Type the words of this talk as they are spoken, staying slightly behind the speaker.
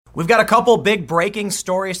We've got a couple big breaking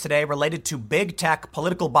stories today related to big tech,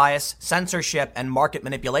 political bias, censorship, and market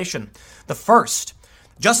manipulation. The first,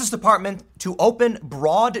 Justice Department to open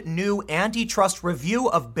broad new antitrust review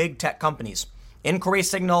of big tech companies. Inquiry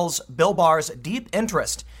signals Bill Barr's deep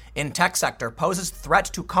interest in tech sector poses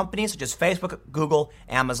threat to companies such as Facebook, Google,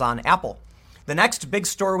 Amazon, Apple. The next big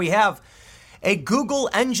story we have, a Google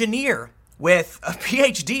engineer with a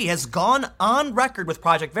PhD has gone on record with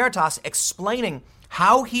Project Veritas explaining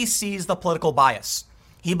how he sees the political bias.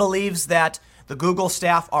 He believes that the Google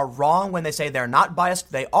staff are wrong when they say they're not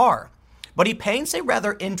biased. They are. But he paints a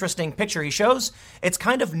rather interesting picture. He shows it's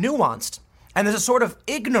kind of nuanced, and there's a sort of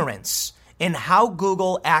ignorance in how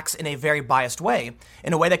Google acts in a very biased way,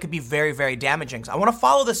 in a way that could be very, very damaging. So I want to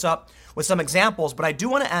follow this up with some examples, but I do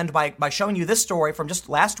want to end by showing you this story from just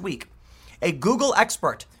last week. A Google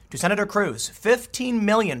expert to Senator Cruz, 15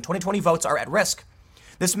 million 2020 votes are at risk.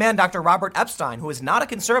 This man, Dr. Robert Epstein, who is not a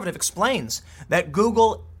conservative, explains that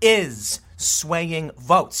Google is swaying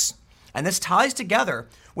votes. And this ties together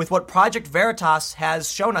with what Project Veritas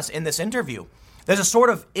has shown us in this interview. There's a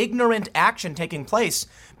sort of ignorant action taking place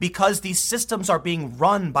because these systems are being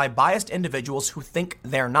run by biased individuals who think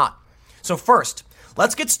they're not. So first,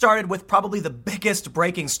 let's get started with probably the biggest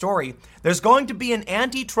breaking story. There's going to be an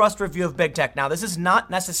antitrust review of big tech. Now, this is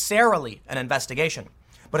not necessarily an investigation,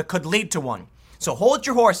 but it could lead to one. So hold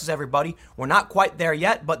your horses, everybody. We're not quite there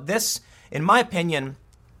yet, but this, in my opinion,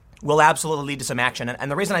 will absolutely lead to some action. And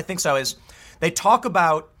the reason I think so is they talk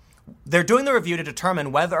about they're doing the review to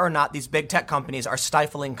determine whether or not these big tech companies are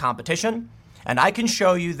stifling competition. And I can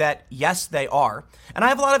show you that, yes, they are. And I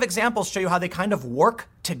have a lot of examples to show you how they kind of work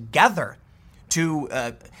together to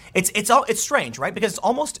it's strange, right? Because it's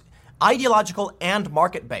almost ideological and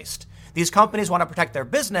market-based. These companies want to protect their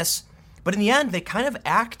business, but in the end, they kind of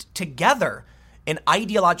act together in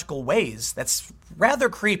ideological ways. That's rather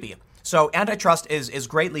creepy. So antitrust is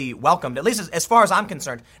greatly welcomed, at least as far as I'm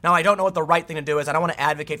concerned. Now, I don't know what the right thing to do is. I don't want to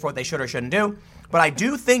advocate for what they should or shouldn't do, but I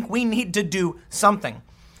do think we need to do something.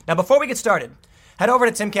 Now, before we get started, head over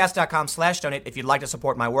to timcast.com/donate if you'd like to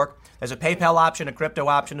support my work. There's a PayPal option, a crypto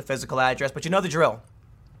option, a physical address, but you know the drill.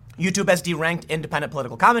 YouTube has deranked independent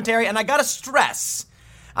political commentary, and I gotta stress,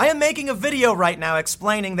 I am making a video right now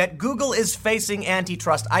explaining that Google is facing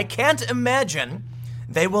antitrust. I can't imagine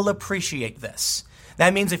they will appreciate this.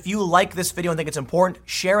 That means if you like this video and think it's important,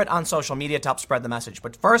 share it on social media to help spread the message.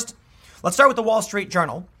 But first, let's start with the Wall Street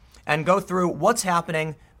Journal and go through what's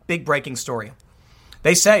happening. Big breaking story.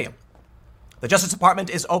 They say the Justice Department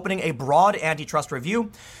is opening a broad antitrust review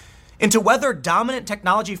into whether dominant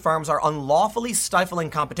technology firms are unlawfully stifling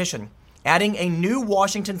competition, adding a new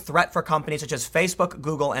Washington threat for companies such as Facebook,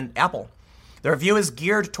 Google, and Apple. The review is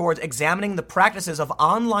geared towards examining the practices of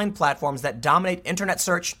online platforms that dominate internet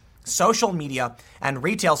search, social media, and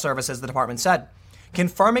retail services, the department said,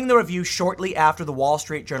 confirming the review shortly after the Wall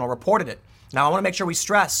Street Journal reported it. Now, I want to make sure we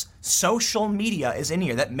stress social media is in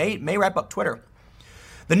here. That may wrap up Twitter.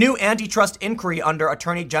 The new antitrust inquiry under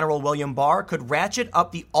Attorney General William Barr could ratchet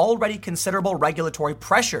up the already considerable regulatory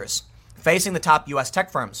pressures facing the top U.S.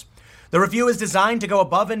 tech firms. The review is designed to go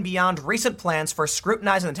above and beyond recent plans for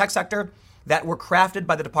scrutinizing the tech sector that were crafted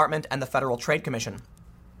by the department and the Federal Trade Commission.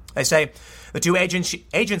 They say the two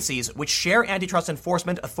agencies, which share antitrust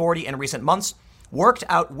enforcement authority in recent months, worked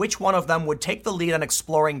out which one of them would take the lead on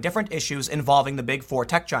exploring different issues involving the big four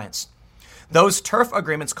tech giants. Those turf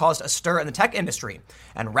agreements caused a stir in the tech industry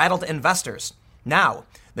and rattled investors. Now,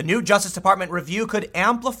 the new Justice Department review could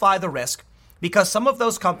amplify the risk because some of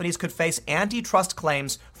those companies could face antitrust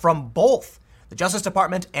claims from both the Justice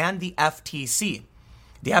Department and the FTC.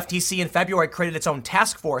 The FTC in February created its own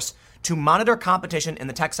task force to monitor competition in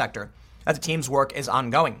the tech sector, as the team's work is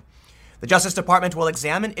ongoing. The Justice Department will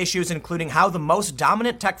examine issues including how the most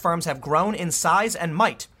dominant tech firms have grown in size and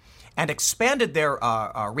might and expanded their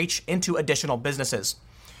reach into additional businesses.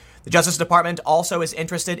 The Justice Department also is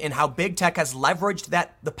interested in how big tech has leveraged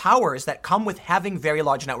the powers that come with having very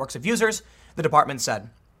large networks of users, the department said.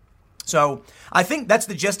 So I think that's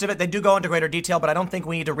the gist of it. They do go into greater detail, but I don't think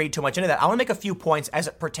we need to read too much into that. I want to make a few points as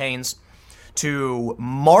it pertains to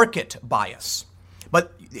market bias.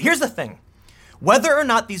 But here's the thing. Whether or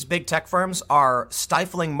not these big tech firms are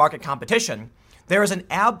stifling market competition, there is an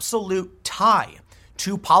absolute tie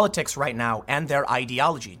to politics right now and their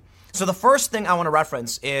ideology. So the first thing I want to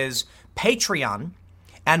reference is Patreon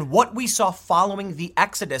and what we saw following the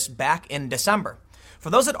exodus back in December. For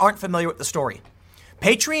those that aren't familiar with the story,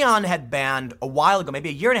 Patreon had banned a while ago, maybe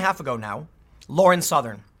a year and a half ago now, Lauren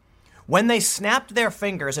Southern. When they snapped their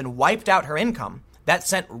fingers and wiped out her income, that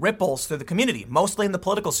sent ripples through the community, mostly in the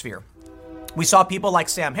political sphere. We saw people like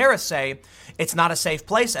Sam Harris say, it's not a safe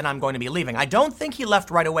place and I'm going to be leaving. I don't think he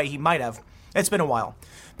left right away. He might have. It's been a while.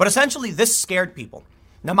 But essentially, this scared people.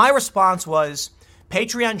 Now, my response was,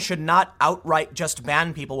 Patreon should not outright just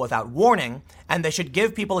ban people without warning, and they should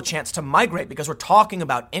give people a chance to migrate because we're talking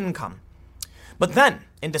about income. But then,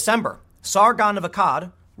 in December, Sargon of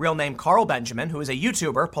Akkad, real name Carl Benjamin, who is a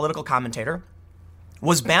YouTuber, political commentator,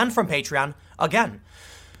 was banned from Patreon again,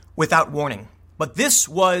 without warning. But this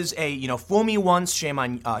was a, fool me once, shame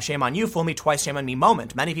on you, fool me twice, shame on me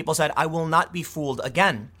moment. Many people said, I will not be fooled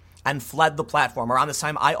again, and fled the platform. Around this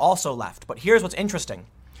time, I also left. But here's what's interesting.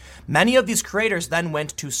 Many of these creators then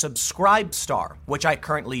went to Subscribestar, which I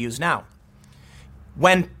currently use now.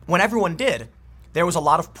 When everyone did, there was a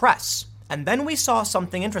lot of press. And then we saw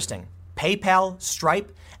something interesting. PayPal,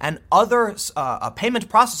 Stripe, and other payment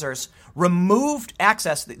processors removed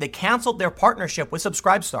access. They canceled their partnership with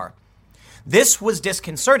Subscribestar. This was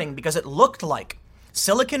disconcerting because it looked like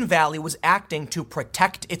Silicon Valley was acting to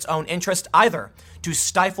protect its own interest, either to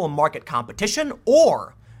stifle market competition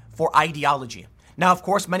or for ideology. Now, of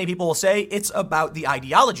course, many people will say it's about the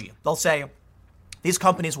ideology. They'll say these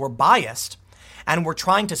companies were biased and were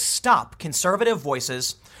trying to stop conservative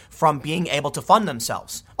voices from being able to fund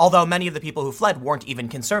themselves. Although many of the people who fled weren't even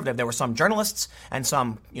conservative. There were some journalists and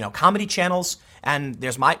some, comedy channels. And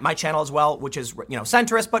there's my channel as well, which is,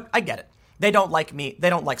 centrist, but I get it. They don't like me. They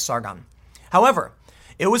don't like Sargon. However,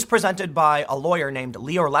 it was presented by a lawyer named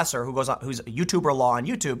Lior Lesser, who's a YouTuber law on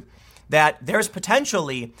YouTube, that there's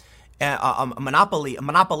potentially a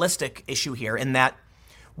monopolistic issue here in that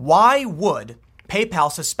why would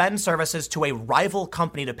PayPal suspend services to a rival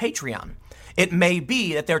company to Patreon? It may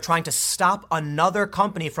be that they're trying to stop another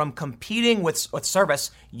company from competing with service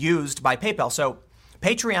used by PayPal. So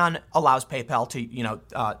Patreon allows PayPal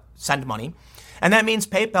to, send money. And that means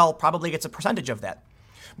PayPal probably gets a percentage of that.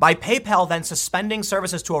 By PayPal then suspending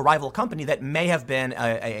services to a rival company, that may have been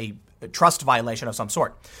a trust violation of some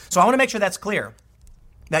sort. So I want to make sure that's clear,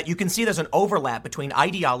 that you can see there's an overlap between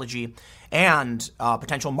ideology and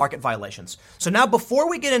potential market violations. So now before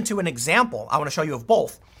we get into an example, I want to show you of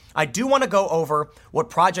both. I do want to go over what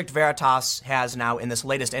Project Veritas has now in this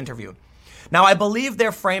latest interview. Now, I believe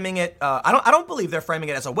they're framing it, I don't believe they're framing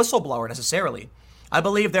it as a whistleblower necessarily. I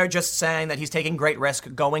believe they're just saying that he's taking great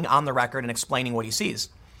risk going on the record and explaining what he sees.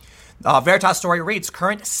 Veritas story reads,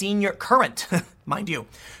 current senior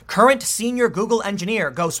Google engineer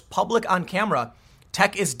goes public on camera.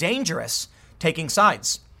 Tech is dangerous, taking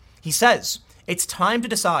sides. He says, it's time to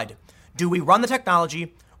decide. Do we run the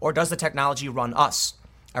technology or does the technology run us?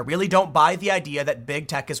 I really don't buy the idea that big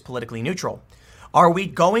tech is politically neutral. Are we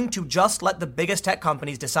going to just let the biggest tech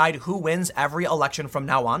companies decide who wins every election from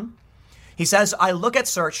now on? He says, I look at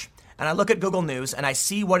search and I look at Google News and I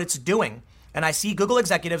see what it's doing. And I see Google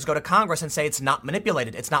executives go to Congress and say it's not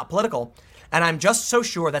manipulated, it's not political. And I'm just so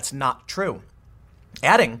sure that's not true.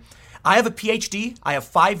 Adding, I have a PhD, I have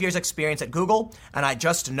 5 years experience at Google, and I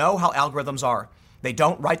just know how algorithms are. They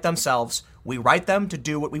don't write themselves. We write them to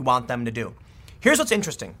do what we want them to do. Here's what's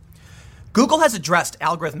interesting. Google has addressed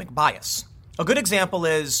algorithmic bias. A good example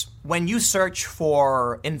is when you search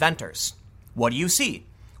for inventors, what do you see?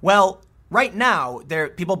 Well, right now,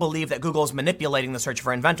 people believe that Google is manipulating the search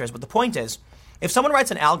for inventors. But the point is, if someone writes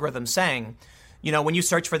an algorithm saying, when you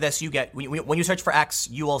search for this, when you search for X,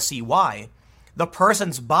 you will see Y, the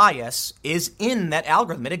person's bias is in that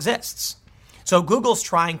algorithm. It exists. So Google's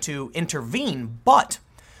trying to intervene, but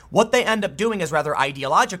what they end up doing is rather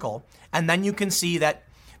ideological. And then you can see that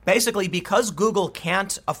basically because Google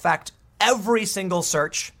can't affect every single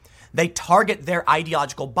search, they target their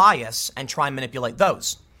ideological bias and try and manipulate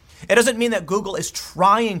those. It doesn't mean that Google is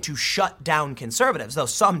trying to shut down conservatives, though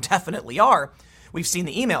some definitely are. We've seen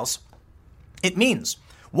the emails. It means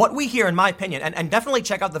what we hear, in my opinion, and definitely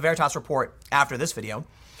check out the Veritas report after this video,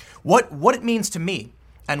 what it means to me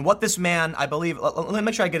and what this man, I believe, let me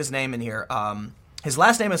make sure I get his name in here. His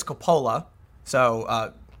last name is Coppola.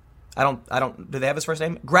 So do they have his first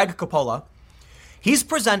name? Greg Coppola. He's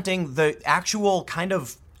presenting the actual kind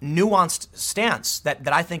of nuanced stance that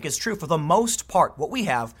I think is true. For the most part, what we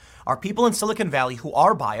have are people in Silicon Valley who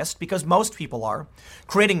are biased, because most people are,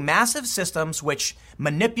 creating massive systems which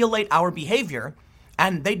manipulate our behavior,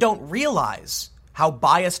 and they don't realize how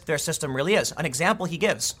biased their system really is. An example he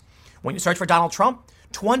gives, when you search for Donald Trump,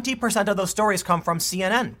 20% of those stories come from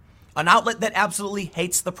CNN, an outlet that absolutely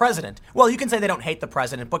hates the president. Well, you can say they don't hate the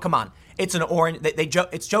president, but come on. It's an orange.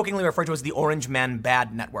 It's jokingly referred to as the Orange Man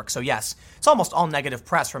Bad Network. So yes, it's almost all negative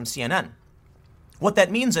press from CNN. What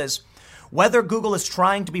that means is, whether Google is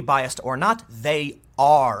trying to be biased or not, they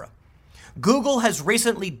are. Google has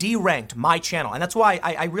recently deranked my channel, and that's why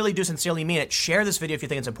I really do sincerely mean it. Share this video if you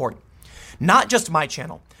think it's important. Not just my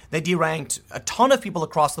channel. They deranked a ton of people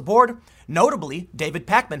across the board, notably David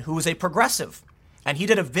Pakman, who is a progressive. And he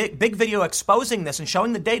did a big video exposing this and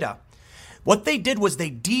showing the data. What they did was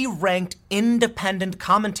they deranked independent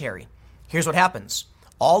commentary. Here's what happens.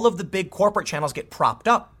 All of the big corporate channels get propped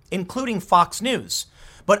up, including Fox News.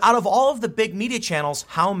 But out of all of the big media channels,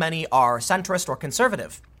 how many are centrist or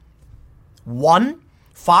conservative? One.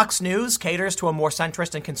 Fox News caters to a more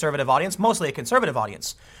centrist and conservative audience, mostly a conservative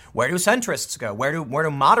audience. Where do centrists go? Where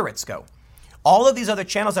do moderates go? All of these other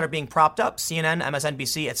channels that are being propped up, CNN,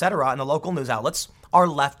 MSNBC, etc., and the local news outlets, are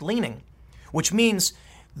left-leaning, which means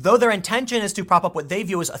though their intention is to prop up what they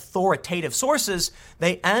view as authoritative sources,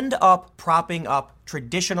 they end up propping up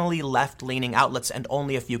traditionally left-leaning outlets and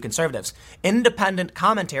only a few conservatives. Independent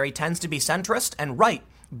commentary tends to be centrist and right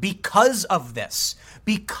because of this,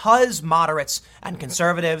 because moderates and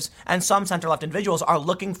conservatives and some center-left individuals are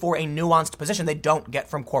looking for a nuanced position they don't get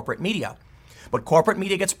from corporate media. But corporate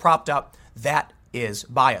media gets propped up. That is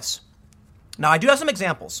bias. Now, I do have some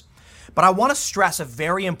examples, but I want to stress a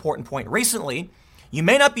very important point. Recently, you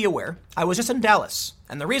may not be aware, I was just in Dallas.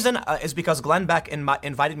 And the reason is because Glenn Beck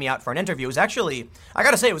invited me out for an interview. It was actually, I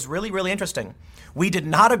got to say, it was really, really interesting. We did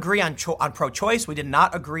not agree on pro-choice. We did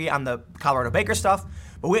not agree on the Colorado Baker stuff,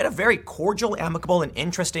 but we had a very cordial, amicable, and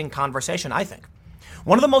interesting conversation, I think.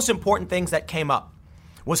 One of the most important things that came up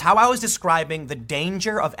was how I was describing the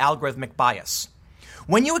danger of algorithmic bias.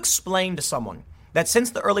 When you explain to someone that since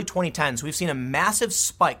the early 2010s, we've seen a massive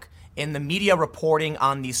spike in the media reporting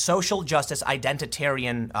on these social justice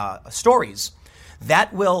identitarian stories,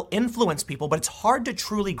 that will influence people, but it's hard to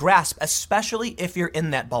truly grasp, especially if you're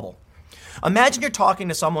in that bubble. Imagine you're talking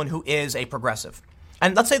to someone who is a progressive,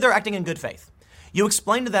 and let's say they're acting in good faith. You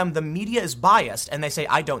explain to them the media is biased, and they say,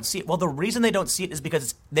 I don't see it. Well, the reason they don't see it is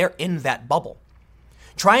because they're in that bubble.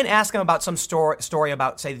 Try and ask them about some story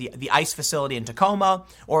about, say, the ICE facility in Tacoma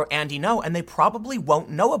or Andy Ngo, and they probably won't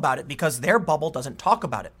know about it because their bubble doesn't talk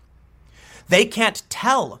about it. They can't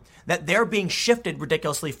tell that they're being shifted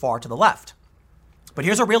ridiculously far to the left. But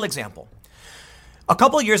here's a real example. A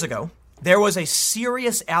couple of years ago, there was a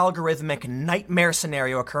serious algorithmic nightmare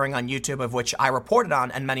scenario occurring on YouTube of which I reported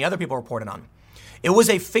on and many other people reported on. It was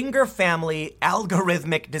a finger family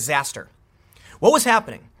algorithmic disaster. What was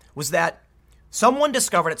happening was that someone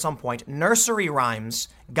discovered at some point nursery rhymes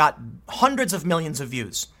got hundreds of millions of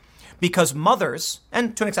views because mothers,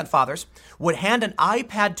 and to an extent fathers, would hand an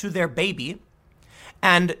iPad to their baby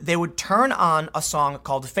and they would turn on a song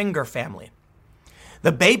called Finger Family.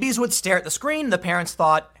 The babies would stare at the screen. The parents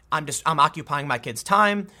thought, I'm occupying my kid's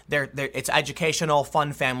time. It's educational,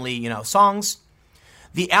 fun family, songs.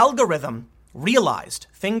 The algorithm realized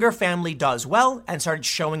Finger Family does well and started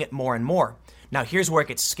showing it more and more. Now, here's where it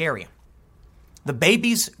gets scary. The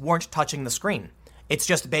babies weren't touching the screen. It's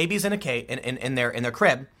just babies in their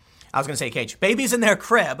crib. I was going to say cage. Babies in their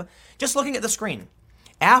crib, just looking at the screen.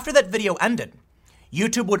 After that video ended,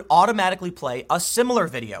 YouTube would automatically play a similar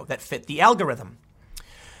video that fit the algorithm.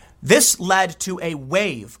 This led to a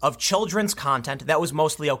wave of children's content that was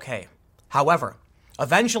mostly okay. However,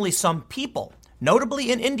 eventually some people,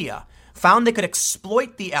 notably in India, found they could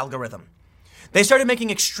exploit the algorithm. They started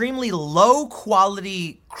making extremely low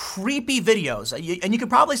quality, creepy videos, and you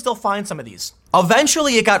could probably still find some of these.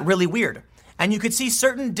 Eventually it got really weird, and you could see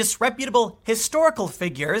certain disreputable historical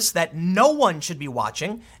figures that no one should be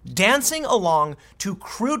watching dancing along to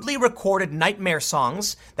crudely recorded nightmare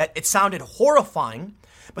songs that it sounded horrifying,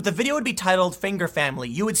 but the video would be titled Finger Family.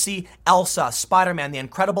 You would see Elsa, Spider-Man, the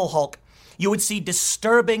Incredible Hulk. You would see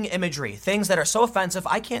disturbing imagery, things that are so offensive,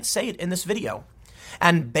 I can't say it in this video.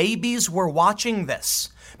 And babies were watching this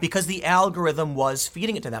because the algorithm was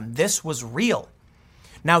feeding it to them. This was real.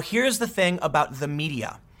 Now, here's the thing about the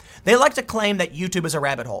media. They like to claim that YouTube is a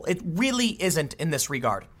rabbit hole. It really isn't in this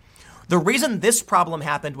regard. The reason this problem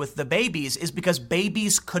happened with the babies is because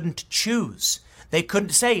babies couldn't choose. They couldn't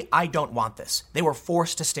say, I don't want this. They were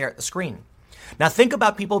forced to stare at the screen. Now think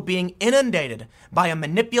about people being inundated by a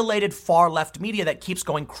manipulated far-left media that keeps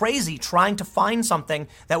going crazy trying to find something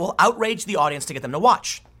that will outrage the audience to get them to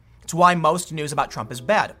watch. It's why most news about Trump is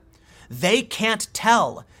bad. They can't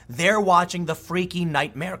tell they're watching the freaky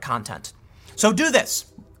nightmare content. So do this.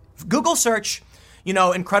 Google search,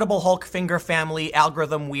 Incredible Hulk, Finger Family,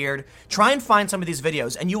 algorithm weird. Try and find some of these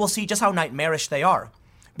videos and you will see just how nightmarish they are.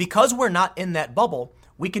 Because we're not in that bubble,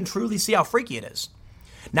 we can truly see how freaky it is.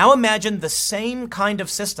 Now imagine the same kind of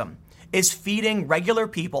system is feeding regular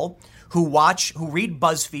people who read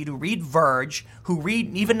BuzzFeed, who read Verge, who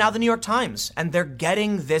read even now the New York Times, and they're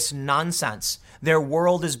getting this nonsense. Their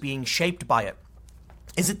world is being shaped by it.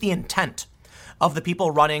 Is it the intent of the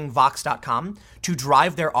people running Vox.com to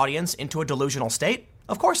drive their audience into a delusional state?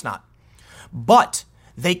 Of course not. But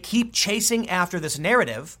they keep chasing after this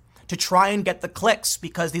narrative to try and get the clicks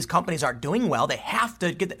because these companies aren't doing well. They have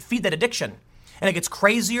to feed that addiction. And it gets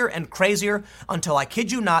crazier and crazier until, I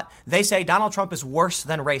kid you not, they say Donald Trump is worse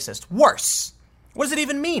than racist. Worse. What does it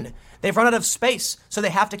even mean? They've run out of space, so they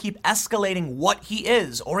have to keep escalating what he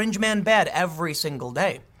is, Orange Man bad, every single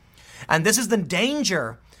day. And this is the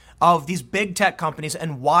danger of these big tech companies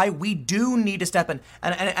and why we do need to step in.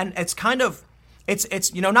 And it's kind of,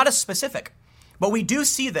 it's not as specific, but we do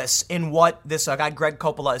see this in what this guy Greg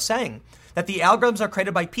Coppola is saying, that the algorithms are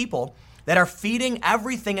created by people that are feeding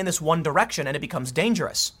everything in this one direction, and it becomes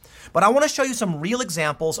dangerous. But I want to show you some real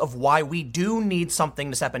examples of why we do need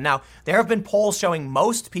something to step in. Now, there have been polls showing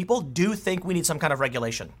most people do think we need some kind of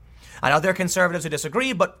regulation. I know there are conservatives who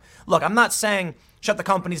disagree, but look, I'm not saying shut the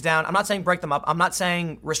companies down. I'm not saying break them up. I'm not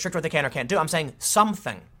saying restrict what they can or can't do. I'm saying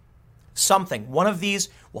something. One of these,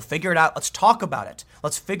 we'll figure it out. Let's talk about it.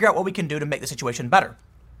 Let's figure out what we can do to make the situation better.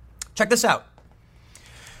 Check this out.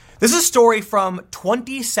 This is a story from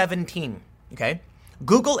 2017, okay?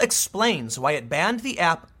 Google explains why it banned the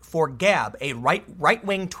app for Gab, a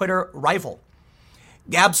right-wing Twitter rival.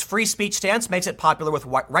 Gab's free speech stance makes it popular with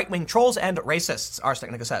right-wing trolls and racists, Ars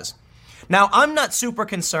Technica says. Now, I'm not super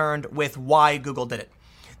concerned with why Google did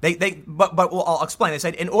it. But I'll explain. They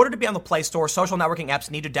said, in order to be on the Play Store, social networking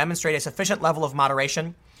apps need to demonstrate a sufficient level of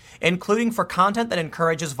moderation, including for content that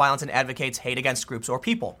encourages violence and advocates hate against groups or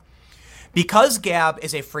people. Because Gab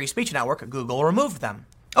is a free speech network, Google removed them.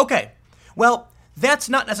 Okay, well, that's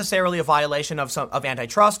not necessarily a violation of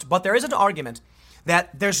antitrust, but there is an argument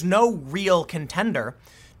that there's no real contender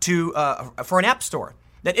for an app store.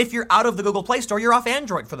 That if you're out of the Google Play Store, you're off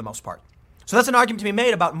Android for the most part. So that's an argument to be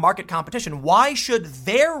made about market competition. Why should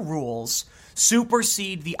their rules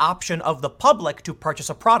supersede the option of the public to purchase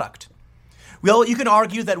a product? Well, you can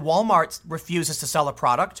argue that Walmart refuses to sell a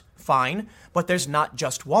product. Fine, but there's not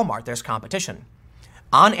just Walmart, there's competition.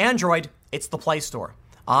 On Android, it's the Play Store.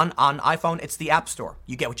 On iPhone, it's the App Store.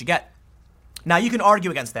 You get what you get. Now, you can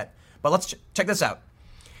argue against that, but let's check this out.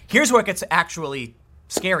 Here's where it gets actually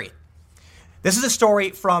scary. This is a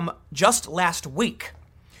story from just last week.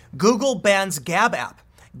 Google bans Gab app,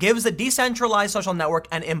 gives the decentralized social network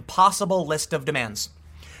an impossible list of demands.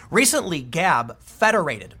 Recently, Gab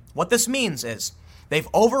federated. What this means is they've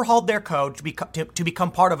overhauled their code to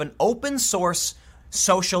become part of an open source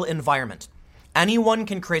social environment. Anyone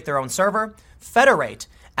can create their own server, federate,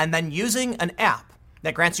 and then using an app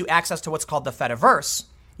that grants you access to what's called the Fediverse,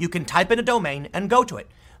 you can type in a domain and go to it.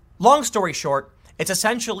 Long story short, it's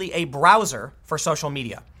essentially a browser for social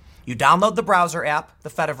media. You download the browser app, the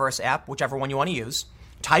Fediverse app, whichever one you want to use,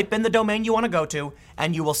 type in the domain you want to go to,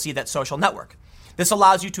 and you will see that social network. This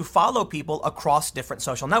allows you to follow people across different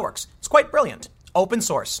social networks. It's quite brilliant. Open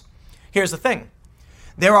source. Here's the thing.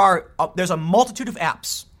 There's a multitude of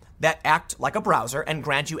apps that act like a browser and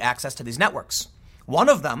grant you access to these networks. One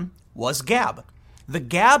of them was Gab. The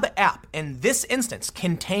Gab app in this instance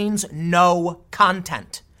contains no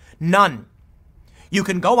content. None. You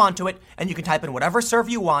can go onto it and you can type in whatever server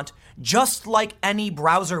you want, just like any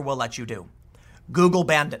browser will let you do. Google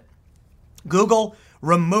banned it. Google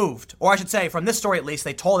removed, or I should say, from this story at least,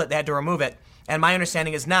 they told it they had to remove it. And my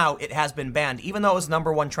understanding is now it has been banned, even though it was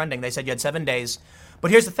 #1 trending. They said you had 7 days.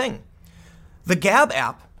 But here's the thing. The Gab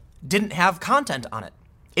app didn't have content on it.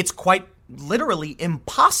 It's quite literally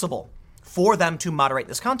impossible for them to moderate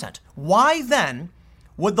this content. Why then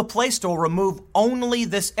would the Play Store remove only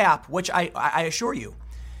this app, which I assure you,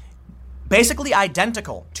 basically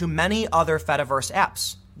identical to many other Fediverse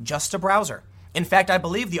apps, just a browser? In fact, I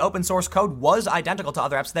believe the open source code was identical to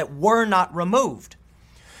other apps that were not removed.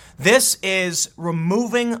 This is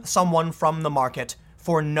removing someone from the market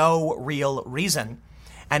for no real reason.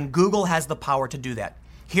 And Google has the power to do that.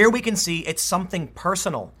 Here we can see it's something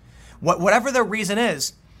personal. Whatever the reason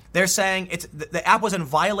is, they're saying the app was in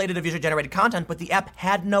violated of user-generated content, but the app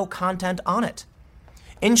had no content on it.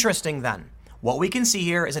 Interesting then. What we can see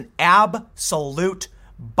here is an absolute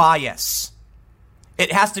bias.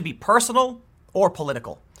 It has to be personal or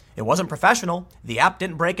political. It wasn't professional. The app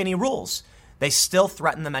didn't break any rules. They still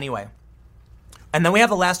threaten them anyway. And then we have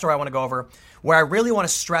the last story I want to go over, where I really want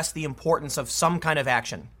to stress the importance of some kind of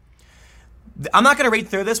action. I'm not going to read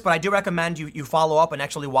through this, but I do recommend you follow up and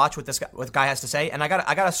actually watch what the guy has to say. And I got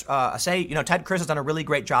to say, Ted Cruz has done a really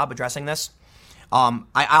great job addressing this.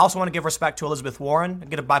 I also want to give respect to Elizabeth Warren,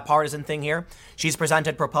 get a bipartisan thing here. She's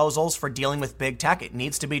presented proposals for dealing with big tech. It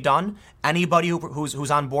needs to be done. Anybody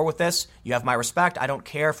who's on board with this, you have my respect. I don't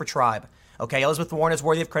care for tribe. Okay, Elizabeth Warren is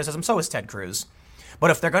worthy of criticism, so is Ted Cruz.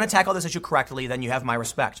 But if they're going to tackle this issue correctly, then you have my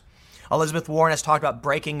respect. Elizabeth Warren has talked about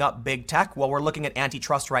breaking up big tech. Well, we're looking at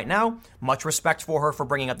antitrust right now. Much respect for her for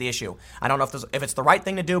bringing up the issue. I don't know if it's the right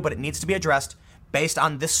thing to do, but it needs to be addressed based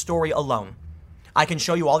on this story alone. I can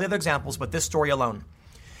show you all the other examples, but this story alone.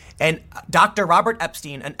 And Dr. Robert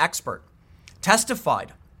Epstein, an expert,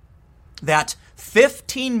 testified that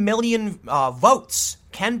 15 million votes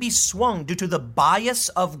can be swung due to the bias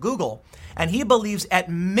of Google. And he believes at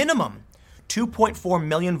minimum 2.4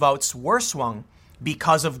 million votes were swung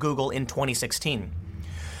because of Google in 2016.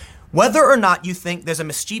 Whether or not you think there's a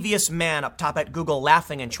mischievous man up top at Google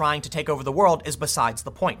laughing and trying to take over the world is besides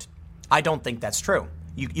the point. I don't think that's true.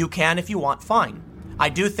 You can, if you want, fine. I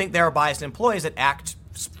do think there are biased employees that act,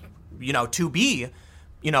 to be,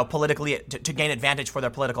 politically, to gain advantage for their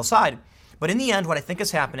political side. But in the end, what I think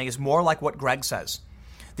is happening is more like what Greg says.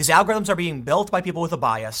 These algorithms are being built by people with a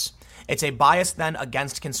bias. It's a bias then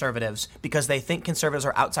against conservatives because they think conservatives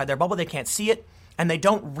are outside their bubble. They can't see it. And they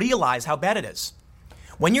don't realize how bad it is.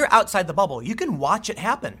 When you're outside the bubble, you can watch it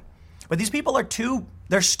happen. But these people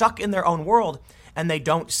they're stuck in their own world and they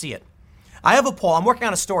don't see it. I have a poll, I'm working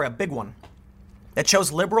on a story, a big one, that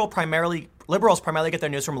shows liberals primarily get their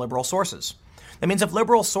news from liberal sources. That means if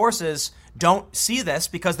liberal sources don't see this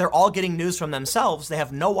because they're all getting news from themselves, they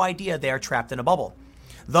have no idea they are trapped in a bubble.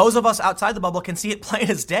 Those of us outside the bubble can see it plain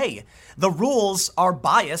as day. The rules are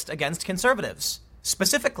biased against conservatives,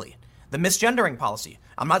 specifically. The misgendering policy.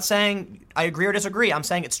 I'm not saying I agree or disagree. I'm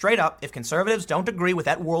saying it straight up. If conservatives don't agree with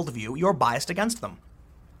that worldview, you're biased against them.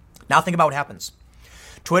 Now think about what happens.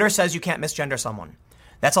 Twitter says you can't misgender someone.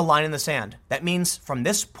 That's a line in the sand. That means from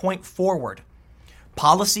this point forward,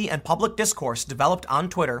 policy and public discourse developed on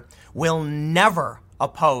Twitter will never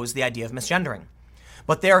oppose the idea of misgendering.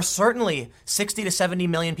 But there are certainly 60 to 70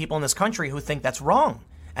 million people in this country who think that's wrong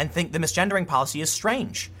and think the misgendering policy is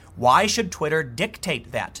strange. Why should Twitter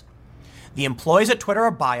dictate that? The employees at Twitter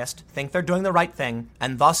are biased, think they're doing the right thing,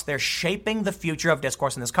 and thus they're shaping the future of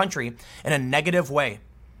discourse in this country in a negative way.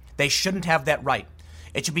 They shouldn't have that right.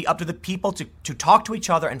 It should be up to the people to talk to each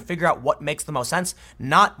other and figure out what makes the most sense,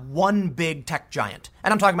 not one big tech giant.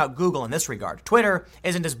 And I'm talking about Google in this regard. Twitter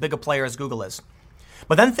isn't as big a player as Google is.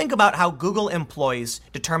 But then think about how Google employees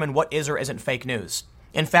determine what is or isn't fake news.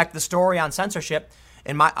 In fact, the story on censorship,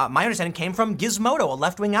 in my understanding, came from Gizmodo, a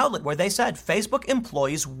left-wing outlet, where they said Facebook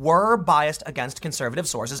employees were biased against conservative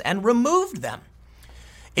sources and removed them.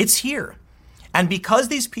 It's here. And because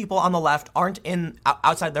these people on the left aren't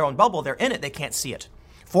outside their own bubble, they're in it, they can't see it.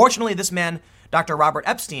 Fortunately, this man, Dr. Robert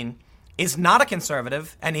Epstein, is not a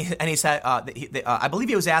conservative, and he said, I believe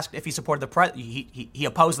he was asked if he supported he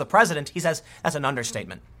opposed the president. He says that's an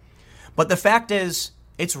understatement. But the fact is,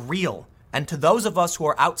 it's real, and to those of us who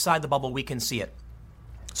are outside the bubble, we can see it.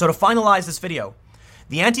 So to finalize this video,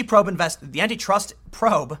 the antitrust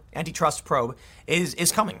probe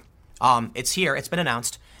is coming. It's here. It's been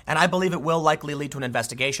announced. And I believe it will likely lead to an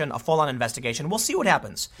investigation, a full-on investigation. We'll see what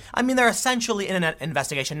happens. I mean, they're essentially in an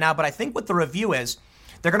investigation now, but I think what the review is,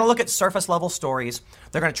 they're going to look at surface-level stories.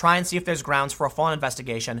 They're going to try and see if there's grounds for a full-on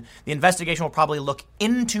investigation. The investigation will probably look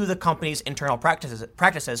into the company's internal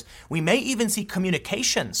practices. We may even see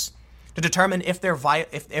communications to determine if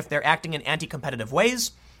they're acting in anti-competitive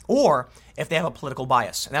ways or if they have a political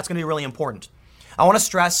bias. And that's going to be really important. I want to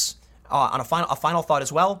stress on a final thought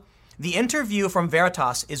as well. The interview from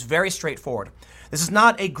Veritas is very straightforward. This is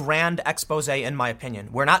not a grand expose, in my opinion.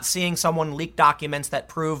 We're not seeing someone leak documents that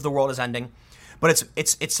prove the world is ending, but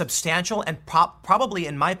it's substantial and probably,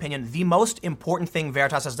 in my opinion, the most important thing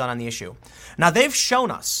Veritas has done on the issue. Now, they've shown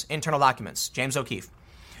us internal documents, James O'Keefe.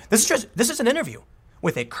 This is an interview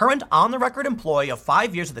with a current on-the-record employee of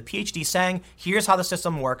 5 years with a PhD saying, here's how the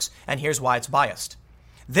system works and here's why it's biased.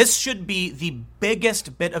 This should be the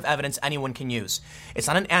biggest bit of evidence anyone can use. It's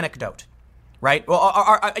not an anecdote, right?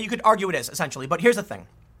 Well, you could argue it is, essentially. But here's the thing.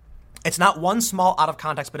 It's not one small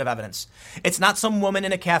out-of-context bit of evidence. It's not some woman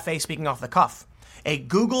in a cafe speaking off the cuff. A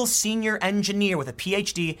Google senior engineer with a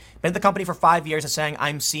PhD, been at the company for 5 years, is saying,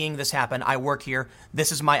 I'm seeing this happen. I work here.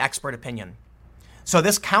 This is my expert opinion. So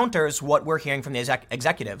this counters what we're hearing from the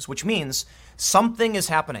executives, which means something is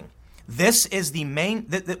happening. This is the main,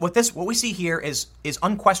 what we see here is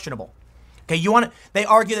unquestionable. Okay, they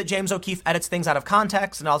argue that James O'Keefe edits things out of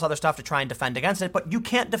context and all this other stuff to try and defend against it, but you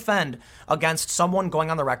can't defend against someone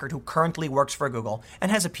going on the record who currently works for Google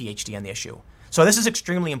and has a PhD on the issue. So this is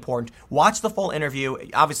extremely important. Watch the full interview.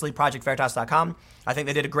 Obviously, ProjectVeritas.com. I think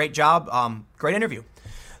they did a great job. Great interview.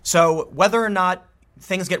 So whether or not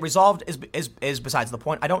things get resolved is besides the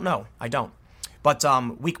point. I don't know. I don't. But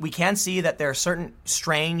we can see that there are certain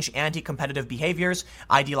strange anti-competitive behaviors,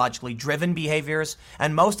 ideologically driven behaviors,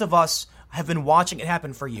 and most of us have been watching it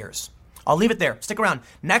happen for years. I'll leave it there. Stick around.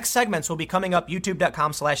 Next segments will be coming up,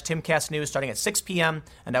 youtube.com/TimCastNews starting at 6 p.m.,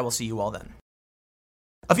 and I will see you all then.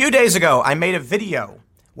 A few days ago, I made a video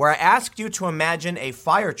where I asked you to imagine a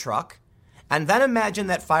fire truck and then imagine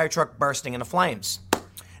that fire truck bursting into flames.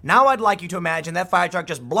 Now I'd like you to imagine that fire truck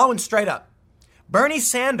just blowing straight up. Bernie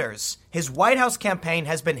Sanders, his White House campaign,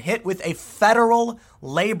 has been hit with a federal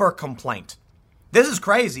labor complaint. This is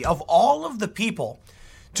crazy. Of all of the people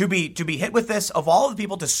to be hit with this, of all of the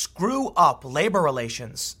people to screw up labor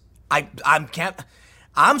relations,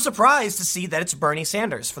 I'm surprised to see that it's Bernie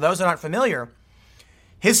Sanders. For those that aren't familiar,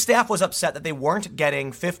 his staff was upset that they weren't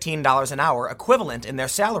getting $15 an hour equivalent in their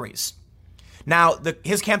salaries. Now,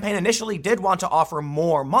 his campaign initially did want to offer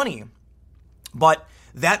more money, but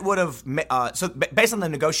that would have, so based on the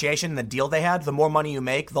negotiation and the deal they had, the more money you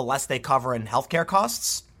make, the less they cover in healthcare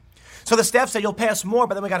costs. So the staff said, you'll pay us more,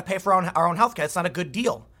 but then we got to pay for our own healthcare. It's not a good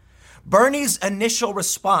deal. Bernie's initial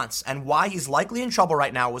response and why he's likely in trouble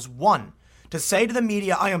right now was, one, to say to the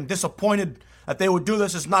media, I am disappointed that they would do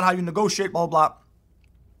this. It's not how you negotiate, blah, blah.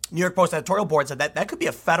 New York Post editorial board said that could be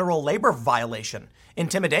a federal labor violation,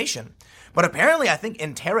 intimidation. But apparently, I think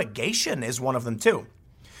interrogation is one of them, too.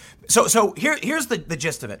 So here's the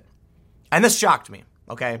gist of it. And this shocked me,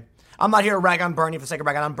 okay? I'm not here to rag on Bernie for the sake of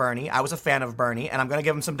ragging on Bernie. I was a fan of Bernie, and I'm going to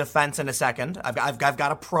give him some defense in a second. I've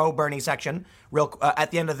got a pro-Bernie section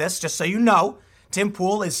at the end of this, just so you know. Tim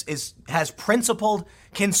Pool has principled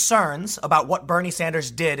concerns about what Bernie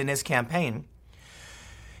Sanders did in his campaign.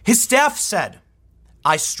 His staff said,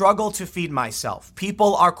 I struggle to feed myself.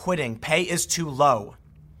 People are quitting. Pay is too low.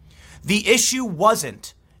 The issue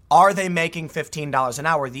wasn't, are they making $15 an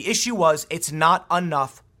hour? The issue was, it's not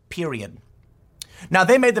enough, period. Now,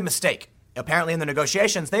 they made the mistake. Apparently, in the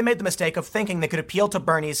negotiations, they made the mistake of thinking they could appeal to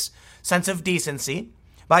Bernie's sense of decency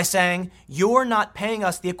by saying, you're not paying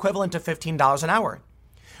us the equivalent of $15 an hour.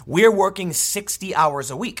 We're working 60 hours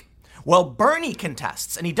a week. Well, Bernie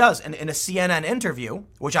contests, and he does in a CNN interview,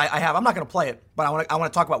 which I have. I'm not going to play it, but I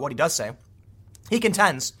want to talk about what he does say. He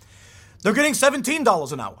contends they're getting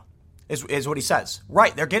 $17 an hour, is what he says.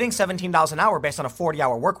 Right, they're getting $17 an hour based on a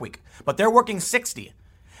 40-hour work week, but they're working 60.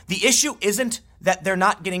 The issue isn't that they're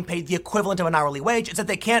not getting paid the equivalent of an hourly wage. It's that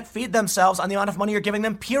they can't feed themselves on the amount of money you're giving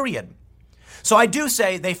them, period. So I do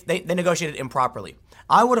say they negotiated improperly.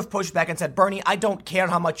 I would have pushed back and said, Bernie, I don't care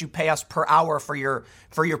how much you pay us per hour for your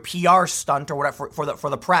PR stunt or whatever for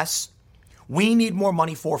the press. We need more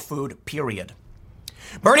money for food, period.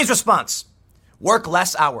 Bernie's response, work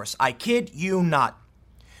less hours. I kid you not.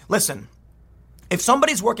 Listen, if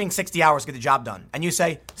somebody's working 60 hours to get the job done and you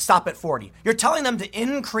say, stop at 40, you're telling them to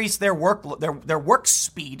increase their work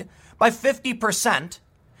speed by 50%.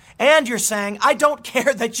 And you're saying, I don't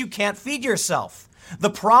care that you can't feed yourself. The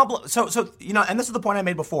problem, so and this is the point I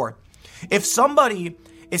made before. If somebody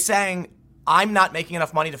is saying, I'm not making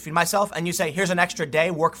enough money to feed myself, and you say, here's an extra day,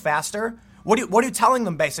 work faster, what are you telling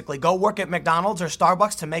them basically? Go work at McDonald's or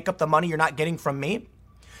Starbucks to make up the money you're not getting from me?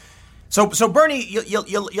 So Bernie,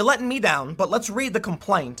 you're letting me down, but let's read the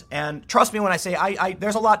complaint. And trust me when I say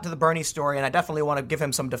there's a lot to the Bernie story, and I definitely want to give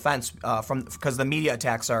him some defense because the media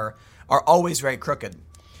attacks are always very crooked.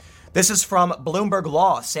 This is from Bloomberg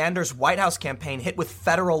Law. Sanders' White House campaign hit with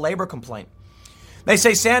federal labor complaint. They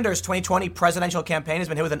say Sanders' 2020 presidential campaign has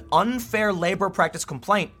been hit with an unfair labor practice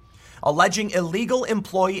complaint, alleging illegal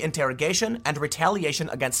employee interrogation and retaliation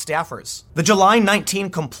against staffers. The July 19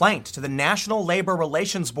 complaint to the National Labor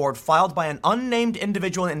Relations Board filed by an unnamed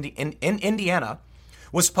individual in Indiana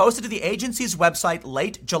was posted to the agency's website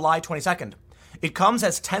late July 22nd. It comes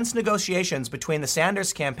as tense negotiations between the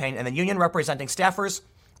Sanders campaign and the union representing staffers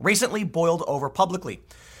recently boiled over publicly.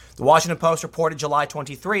 The Washington Post reported July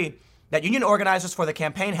 23 that union organizers for the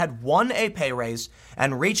campaign had won a pay raise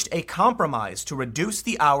and reached a compromise to reduce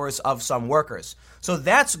the hours of some workers. So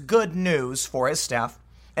that's good news for his staff.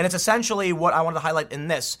 And it's essentially what I wanted to highlight in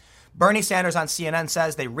this. Bernie Sanders on CNN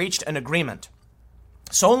says they reached an agreement.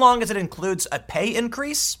 So long as it includes a pay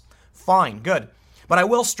increase, fine, good. But I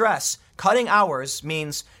will stress, cutting hours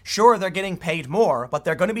means, sure, they're getting paid more, but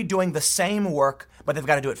they're going to be doing the same work, but they've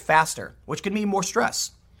got to do it faster, which can mean more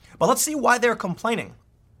stress. But let's see why they're complaining.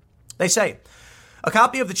 They say, a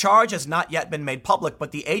copy of the charge has not yet been made public,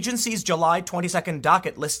 but the agency's July 22nd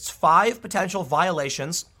docket lists 5 potential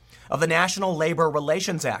violations of the National Labor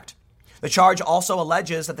Relations Act. The charge also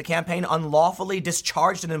alleges that the campaign unlawfully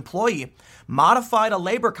discharged an employee, modified a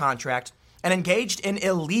labor contract, and engaged in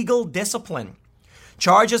illegal discipline.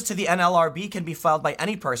 Charges to the NLRB can be filed by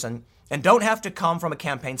any person and don't have to come from a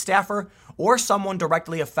campaign staffer or someone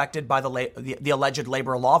directly affected by the alleged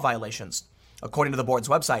labor law violations, according to the board's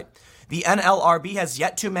website. The NLRB has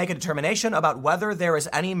yet to make a determination about whether there is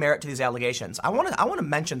any merit to these allegations. I want to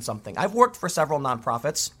mention something. I've worked for several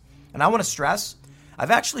nonprofits, and I want to stress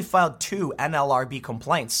I've actually filed 2 NLRB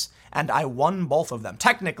complaints, and I won both of them.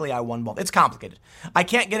 Technically, I won both. It's complicated. I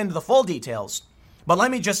can't get into the full details, but let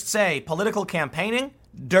me just say, political campaigning,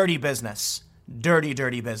 dirty business. Dirty,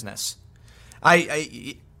 dirty business.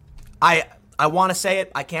 I want to say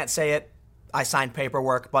it. I can't say it. I signed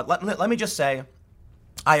paperwork, but let me just say,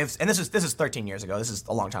 and this is 13 years ago. This is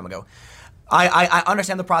a long time ago. I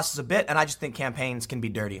understand the process a bit, and I just think campaigns can be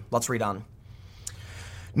dirty. Let's read on.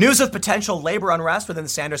 News of potential labor unrest within the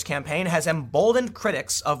Sanders campaign has emboldened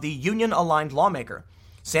critics of the union-aligned lawmaker.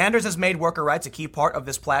 Sanders has made worker rights a key part of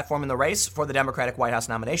this platform in the race for the Democratic White House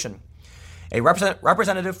nomination. A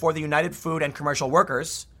representative for the United Food and Commercial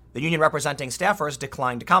Workers, the union representing staffers,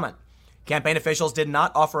 declined to comment. Campaign officials did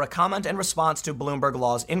not offer a comment in response to Bloomberg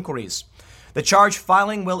Law's inquiries. The charge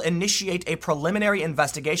filing will initiate a preliminary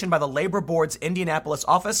investigation by the Labor Board's Indianapolis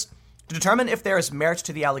office to determine if there is merit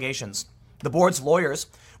to the allegations. The board's lawyers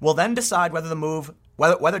will then decide whether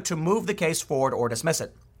to move the case forward or dismiss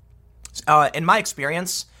it. In my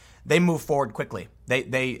experience, they move forward quickly.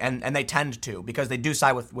 They tend to, because they do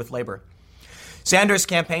side with labor. Sanders'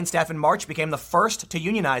 campaign staff in March became the first to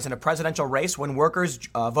unionize in a presidential race when workers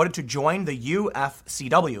voted to join the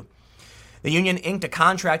UFCW. The union inked a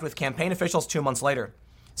contract with campaign officials 2 months later.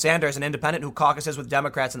 Sanders, an independent who caucuses with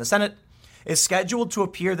Democrats in the Senate, is scheduled to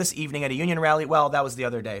appear this evening at a union rally. Well, that was the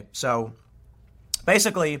other day. So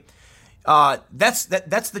basically, that's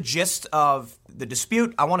the gist of the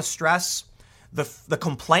dispute. I want to stress the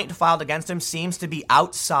complaint filed against him seems to be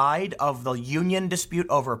outside of the union dispute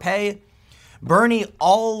over pay. Bernie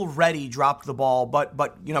already dropped the ball, but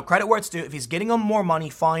credit where it's due. If he's getting them more money,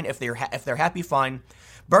 fine. If they're happy, fine.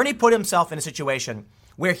 Bernie put himself in a situation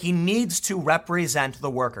where he needs to represent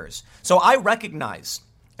the workers. So I recognize,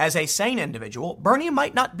 as a sane individual, Bernie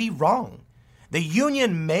might not be wrong. The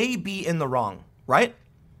union may be in the wrong, right?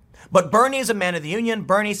 But Bernie is a man of the union.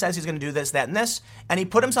 Bernie says he's going to do this, that, and this. And he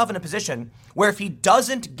put himself in a position where if he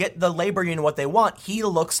doesn't get the labor union what they want, he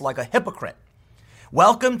looks like a hypocrite.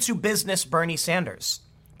 Welcome to business, Bernie Sanders.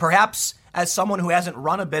 Perhaps as someone who hasn't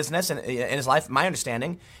run a business in his life, my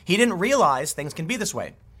understanding, he didn't realize things can be this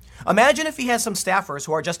way. Imagine if he has some staffers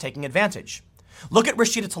who are just taking advantage. Look at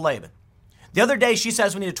Rashida Tlaib. The other day, she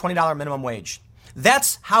says we need a $20 minimum wage.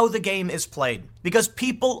 That's how the game is played, because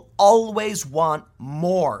people always want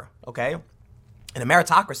more, okay? In a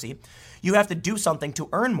meritocracy, you have to do something to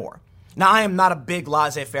earn more. Now, I am not a big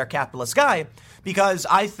laissez-faire capitalist guy, because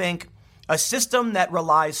I think a system that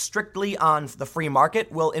relies strictly on the free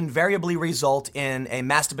market will invariably result in a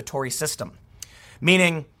masturbatory system.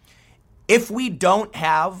 Meaning, if we don't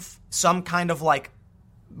have some kind of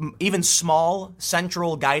even small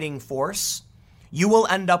central guiding force, you will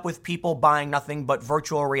end up with people buying nothing but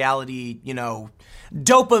virtual reality,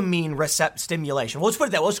 dopamine stimulation. Well, let's put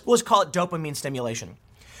it that way. Let's call it dopamine stimulation.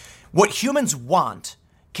 What humans want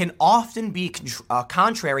can often be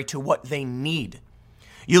contrary to what they need.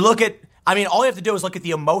 All you have to do is look at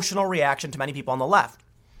the emotional reaction to many people on the left.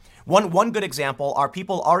 One good example are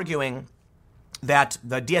people arguing that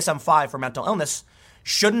the DSM-5 for mental illness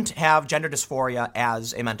shouldn't have gender dysphoria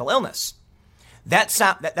as a mental illness. That's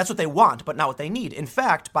what they want, but not what they need. In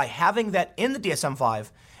fact, by having that in the DSM-5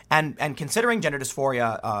 and considering gender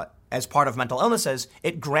dysphoria as part of mental illnesses,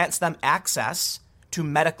 it grants them access to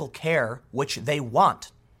medical care, which they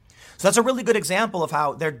want. So that's a really good example of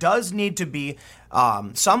how there does need to be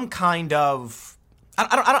some kind of,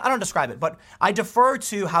 I don't describe it, but I defer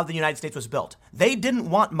to how the United States was built. They didn't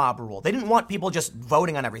want mob rule. They didn't want people just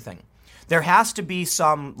voting on everything. There has to be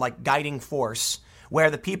some guiding force where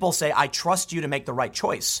the people say, I trust you to make the right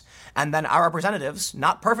choice. And then our representatives,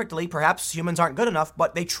 not perfectly, perhaps humans aren't good enough,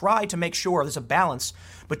 but they try to make sure there's a balance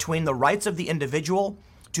between the rights of the individual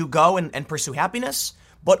to go and pursue happiness,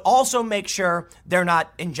 but also make sure they're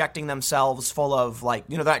not injecting themselves full of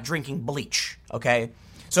they're not drinking bleach, okay?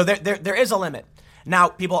 So there is a limit. Now,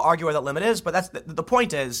 people argue where that limit is, but that's the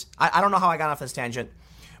point is, I don't know how I got off this tangent.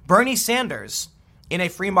 Bernie Sanders, in a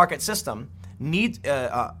free market system, needs,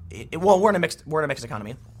 we're in a mixed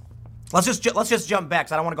economy. Let's just jump back,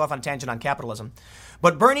 because I don't want to go off on a tangent on capitalism.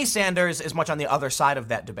 But Bernie Sanders is much on the other side of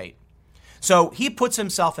that debate. So he puts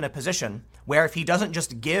himself in a position where if he doesn't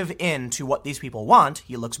just give in to what these people want,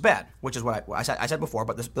 he looks bad, which is what I said before.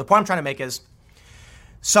 But the point I'm trying to make is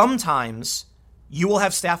sometimes you will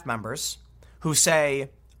have staff members who say,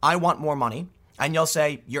 I want more money. And you'll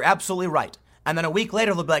say, you're absolutely right. And then a week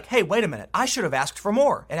later, they'll be like, hey, wait a minute. I should have asked for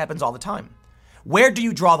more. It happens all the time. Where do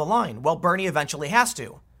you draw the line? Well, Bernie eventually has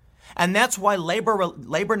to. And that's why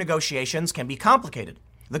labor negotiations can be complicated.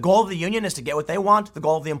 The goal of the union is to get what they want. The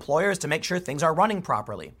goal of the employer is to make sure things are running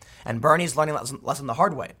properly. And Bernie's learning lesson the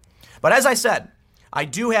hard way. But as I said, I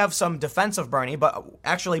do have some defense of Bernie. But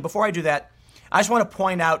actually, before I do that, I just want to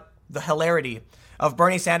point out the hilarity of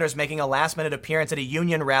Bernie Sanders making a last-minute appearance at a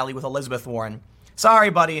union rally with Elizabeth Warren.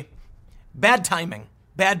 Sorry, buddy. Bad timing.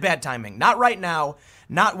 Bad timing. Not right now.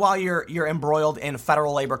 Not while you're embroiled in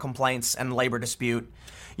federal labor complaints and labor dispute.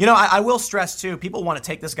 You know, I will stress, too, people want to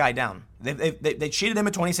take this guy down. They cheated him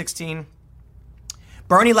in 2016.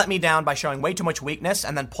 Bernie let me down by showing way too much weakness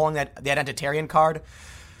and then pulling the identitarian card.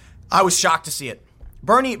 I was shocked to see it.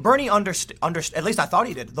 Bernie understood, at least I thought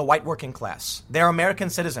he did, the white working class. They're American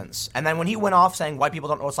citizens. And then when he went off saying white people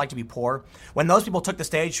don't know what it's like to be poor, when those people took the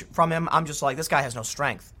stage from him, I'm just like, this guy has no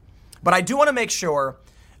strength. But I do want to make sure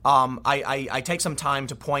I take some time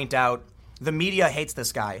to point out the media hates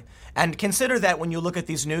this guy. And consider that when you look at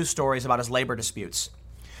these news stories about his labor disputes.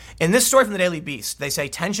 In this story from the Daily Beast, they say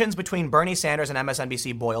tensions between Bernie Sanders and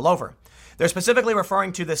MSNBC boil over. They're specifically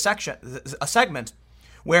referring to a segment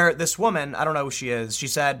where this woman, I don't know who she is, she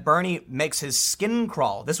said Bernie makes his skin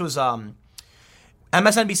crawl. This was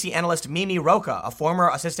MSNBC analyst Mimi Rocha, a former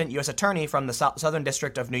assistant U.S. attorney from the Southern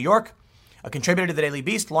District of New York, a contributor to the Daily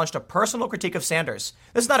Beast, launched a personal critique of Sanders.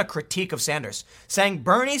 This is not a critique of Sanders, saying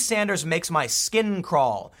Bernie Sanders makes my skin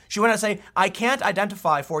crawl. She went on to say, I can't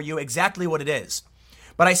identify for you exactly what it is,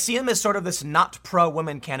 but I see him as sort of this not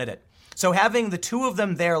pro-women candidate. So having the two of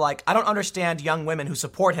them there, like, I don't understand young women who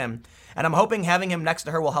support him, and I'm hoping having him next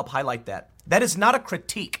to her will help highlight that. That is not a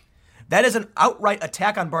critique. That is an outright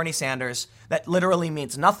attack on Bernie Sanders that literally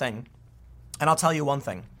means nothing. And I'll tell you one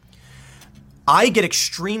thing. I get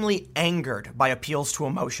extremely angered by appeals to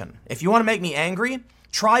emotion. If you want to make me angry,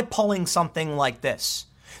 try pulling something like this.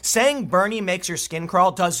 Saying Bernie makes your skin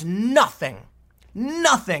crawl does nothing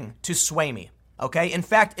to sway me, okay? In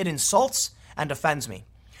fact, it insults and offends me.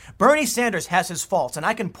 Bernie Sanders has his faults, and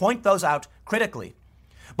I can point those out critically.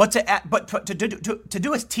 But to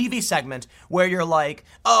do a TV segment where you're like,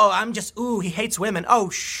 oh, he hates women. Oh,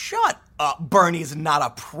 shut up. Bernie's not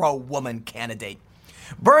a pro-woman candidate.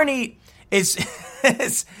 Bernie is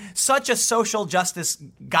such a social justice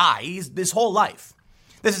guy. He's his whole life.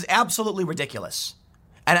 This is absolutely ridiculous.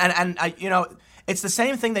 And I, it's the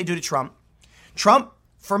same thing they do to Trump. Trump,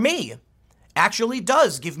 for me, actually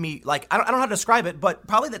does give me, like, I don't know how to describe it, but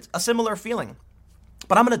probably that's a similar feeling.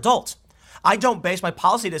 But I'm an adult. I don't base my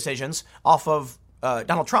policy decisions off of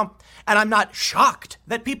Donald Trump, and I'm not shocked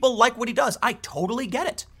that people like what he does. I totally get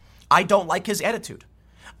it. I don't like his attitude.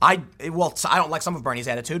 I don't like some of Bernie's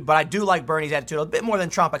attitude, but I do like Bernie's attitude a bit more than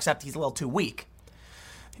Trump, except he's a little too weak.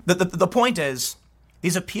 The point is,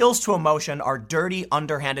 these appeals to emotion are dirty,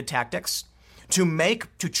 underhanded tactics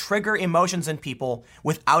to trigger emotions in people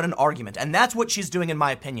without an argument. And that's what she's doing, in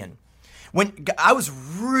my opinion. When I was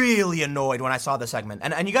really annoyed when I saw the segment.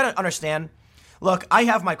 And you got to understand, look, I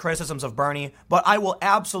have my criticisms of Bernie, but I will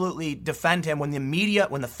absolutely defend him when the media,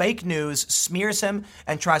 when the fake news smears him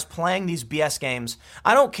and tries playing these BS games.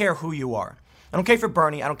 I don't care who you are. I don't care for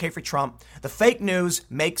Bernie. I don't care for Trump. The fake news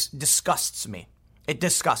disgusts me. It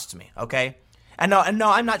disgusts me, okay? And no,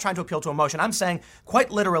 I'm not trying to appeal to emotion. I'm saying, quite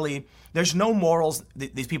literally, there's no morals.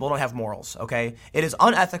 These people don't have morals, okay? It is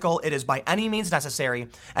unethical. It is by any means necessary.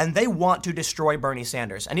 And they want to destroy Bernie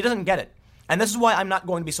Sanders. And he doesn't get it. And this is why I'm not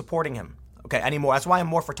going to be supporting him, okay, anymore. That's why I'm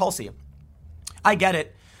more for Tulsi. I get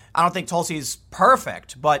it. I don't think Tulsi's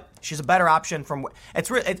perfect, but she's a better option from...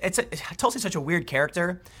 Tulsi's such a weird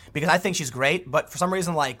character because I think she's great, but for some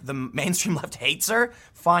reason, like, the mainstream left hates her.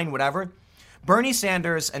 Fine, whatever. Bernie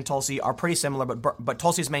Sanders and Tulsi are pretty similar, but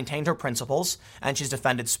Tulsi's maintained her principles, and she's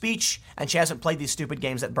defended speech, and she hasn't played these stupid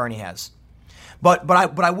games that Bernie has. But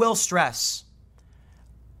I will stress,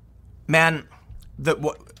 man, that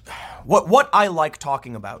what I like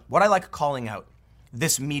talking about, what I like calling out,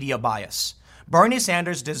 this media bias. Bernie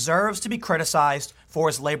Sanders deserves to be criticized for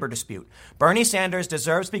his labor dispute. Bernie Sanders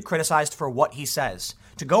deserves to be criticized for what he says.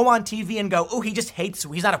 To go on TV and go, oh, he's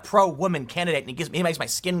not a pro-woman candidate, and he makes my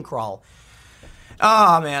skin crawl.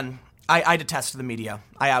 Oh, man, I detest the media.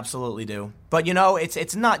 I absolutely do. But,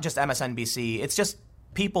 it's not just MSNBC. It's just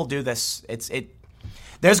people do this.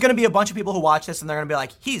 There's going to be a bunch of people who watch this, and they're going to be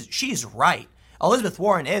like, she's right. Elizabeth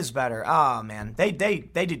Warren is better. Oh man, they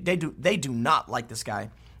do not like this guy.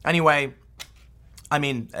 Anyway, I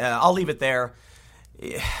mean, I'll leave it there.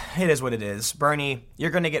 It is what it is. Bernie, you're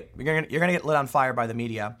gonna get lit on fire by the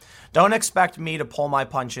media. Don't expect me to pull my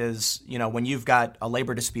punches, when you've got a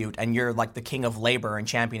labor dispute and you're like the king of labor and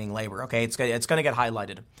championing labor. Okay, it's gonna get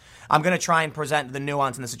highlighted. I'm gonna try and present the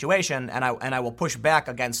nuance in the situation, and I will push back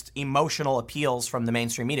against emotional appeals from the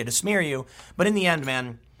mainstream media to smear you. But in the end,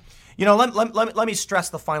 man, let me stress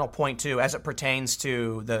the final point too, as it pertains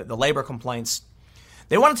to the labor complaints.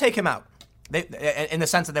 They want to take him out. In the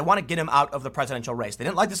sense that they want to get him out of the presidential race. They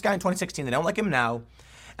didn't like this guy in 2016. They don't like him now.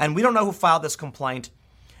 And we don't know who filed this complaint.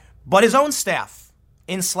 But his own staff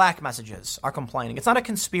in Slack messages are complaining. It's not a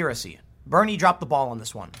conspiracy. Bernie dropped the ball on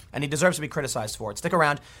this one, and he deserves to be criticized for it. Stick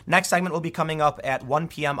around. Next segment will be coming up at 1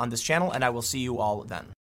 p.m. on this channel, and I will see you all then.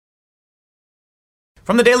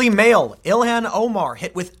 From the Daily Mail, Ilhan Omar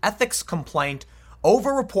hit with ethics complaint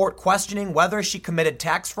over report questioning whether she committed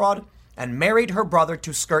tax fraud and married her brother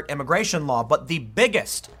to skirt immigration law. But the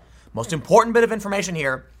biggest, most important bit of information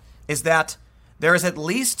here is that there is at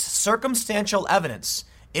least circumstantial evidence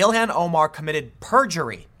Ilhan Omar committed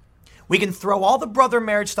perjury. We can throw all the brother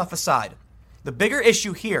marriage stuff aside. The bigger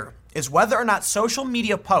issue here is whether or not social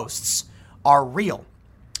media posts are real.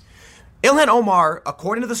 Ilhan Omar,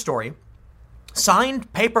 according to the story,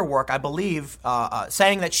 signed paperwork, I believe,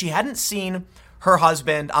 saying that she hadn't seen her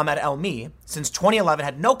husband, Ahmed Elmi, since 2011,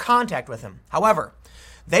 had no contact with him. However,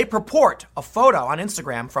 they purport a photo on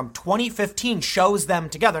Instagram from 2015 shows them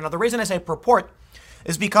together. Now, the reason I say purport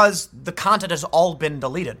is because the content has all been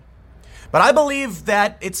deleted. But I believe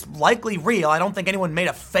that it's likely real. I don't think anyone made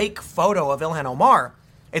a fake photo of Ilhan Omar.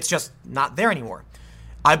 It's just not there anymore.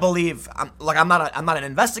 I believe, I'm not an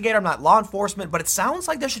investigator, I'm not law enforcement, but it sounds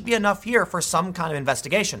like there should be enough here for some kind of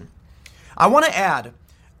investigation. I want to add,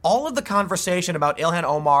 all of the conversation about Ilhan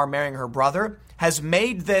Omar marrying her brother has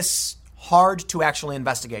made this hard to actually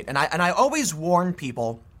investigate. And I always warn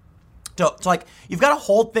people to you've got to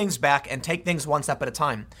hold things back and take things one step at a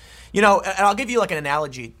time. And I'll give you like an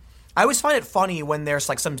analogy. I always find it funny when there's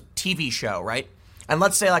like some TV show, right? And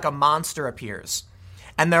let's say like a monster appears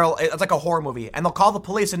and it's like a horror movie and they'll call the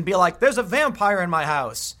police and be like, there's a vampire in my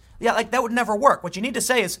house. Yeah, like that would never work. What you need to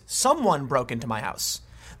say is someone broke into my house.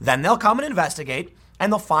 Then they'll come and investigate.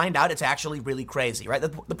 And they'll find out it's actually really crazy, right? The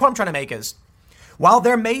point I'm trying to make is, while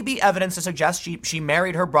there may be evidence to suggest she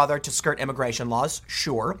married her brother to skirt immigration laws,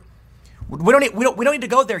 sure, we don't need to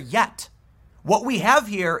go there yet. What we have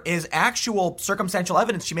here is actual circumstantial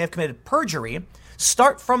evidence she may have committed perjury.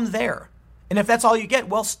 Start from there, and if that's all you get,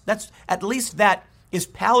 well, that's at least that is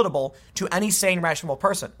palatable to any sane, rational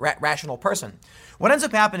person. What ends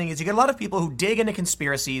up happening is you get a lot of people who dig into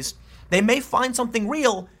conspiracies. They may find something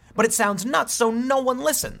real, but it sounds nuts, so no one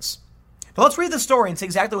listens. But let's read the story and see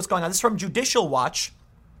exactly what's going on. This is from Judicial Watch.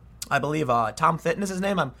 I believe Tom Fitton is his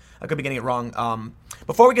name. I could be getting it wrong.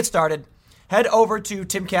 Before we get started, head over to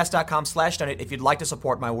timcast.com/donate if you'd like to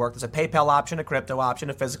support my work. There's a PayPal option, a crypto option,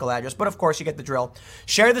 a physical address, but of course you get the drill.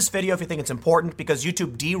 Share this video if you think it's important because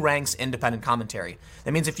YouTube deranks independent commentary.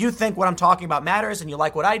 That means if you think what I'm talking about matters and you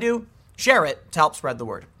like what I do, share it to help spread the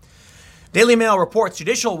word. Daily Mail reports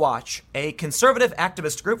Judicial Watch, a conservative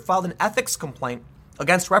activist group, filed an ethics complaint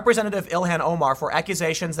against Representative Ilhan Omar for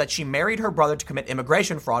accusations that she married her brother to commit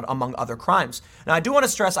immigration fraud, among other crimes. Now, I do want to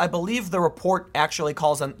stress, I believe the report actually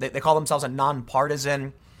calls them, they call themselves a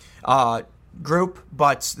nonpartisan group,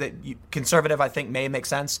 but conservative, I think, may make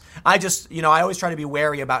sense. I always try to be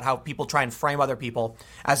wary about how people try and frame other people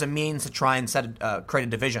as a means to try and create a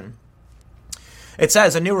division. It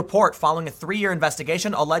says a new report following a 3-year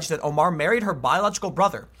investigation alleged that Omar married her biological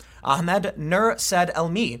brother, Ahmed Nur Said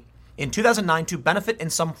Elmi, in 2009 to benefit in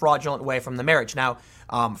some fraudulent way from the marriage. Now,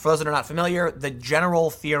 for those that are not familiar, the general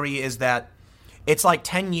theory is that it's like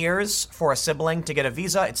 10 years for a sibling to get a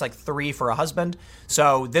visa. It's like 3 for a husband.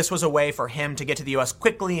 So this was a way for him to get to the U.S.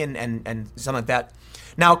 quickly and something like that.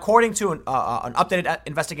 Now, according to an updated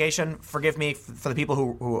investigation, forgive me for the people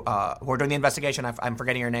who are doing the investigation. I'm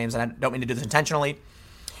forgetting your names, and I don't mean to do this intentionally.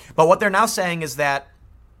 But what they're now saying is that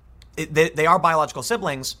they are biological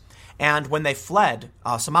siblings, and when they fled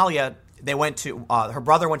Somalia, they went to her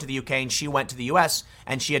brother went to the UK, and she went to the US,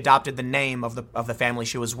 and she adopted the name of the family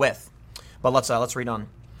she was with. But let's read on.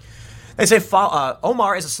 They say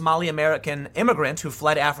Omar is a Somali American immigrant who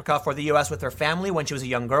fled Africa for the US with her family when she was a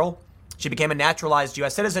young girl. She became a naturalized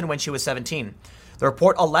U.S. citizen when she was 17. The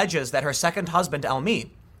report alleges that her second husband,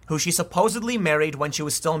 Elmi, who she supposedly married when she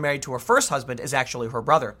was still married to her first husband, is actually her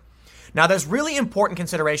brother. Now, there's really important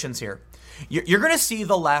considerations here. You're going to see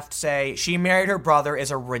the left say she married her brother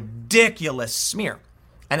is a ridiculous smear.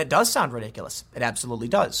 And it does sound ridiculous. It absolutely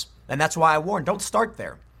does. And that's why I warn, don't start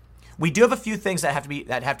there. We do have a few things that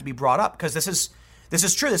have to be brought up, because this is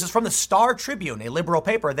true. This is from the Star Tribune, a liberal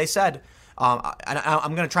paper. They said, and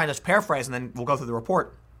I'm going to try and just paraphrase, and then we'll go through the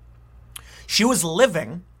report. She was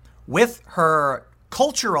living with her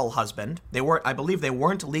cultural husband. I believe they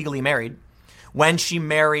weren't legally married when she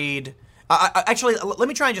married. Actually, let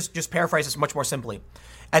me try and just paraphrase this much more simply.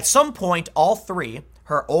 At some point, all three,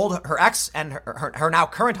 her ex and her now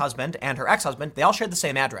current husband and her ex-husband, they all shared the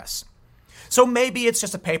same address. So maybe it's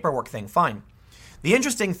just a paperwork thing. Fine. The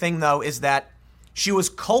interesting thing, though, is that she was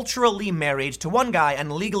culturally married to one guy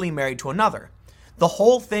and legally married to another. The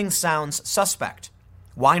whole thing sounds suspect.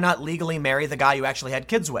 Why not legally marry the guy you actually had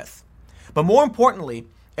kids with? But more importantly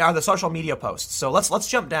are the social media posts. So let's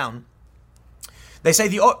jump down. They say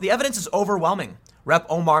the evidence is overwhelming. Rep.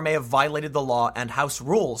 Omar may have violated the law and House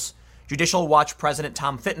rules. Judicial Watch President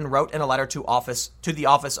Tom Fitton wrote in a letter to the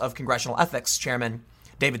Office of Congressional Ethics Chairman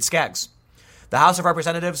David Skaggs. The House of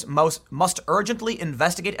Representatives must urgently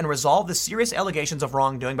investigate and resolve the serious allegations of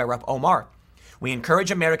wrongdoing by Rep. Omar. We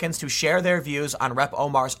encourage Americans to share their views on Rep.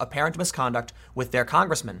 Omar's apparent misconduct with their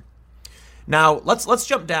congressman. Now, let's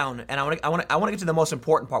jump down, and I want to get to the most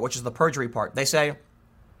important part, which is the perjury part. They say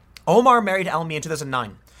Omar married Elmi in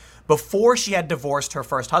 2009, before she had divorced her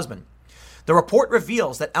first husband. The report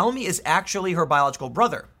reveals that Elmi is actually her biological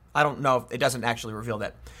brother. I don't know if it doesn't actually reveal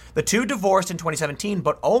that. The two divorced in 2017,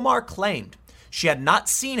 but Omar claimed she had not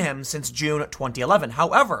seen him since June 2011.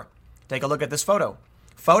 However, take a look at this photo.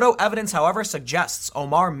 Photo evidence, however, suggests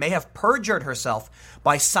Omar may have perjured herself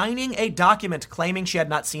by signing a document claiming she had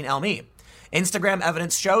not seen Elmi. Instagram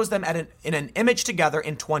evidence shows them in an image together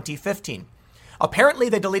in 2015. Apparently,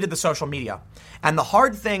 they deleted the social media. And the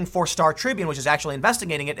hard thing for Star Tribune, which is actually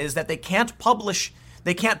investigating it, is that they can't publish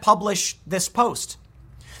this post.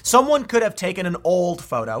 Someone could have taken an old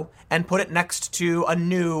photo and put it next to a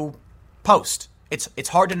new post. It's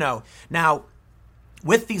hard to know. Now,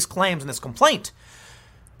 with these claims and this complaint,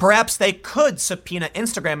 perhaps they could subpoena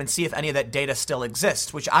Instagram and see if any of that data still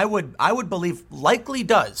exists, which I would believe likely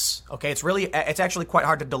does. Okay, it's actually quite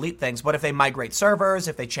hard to delete things, but if they migrate servers,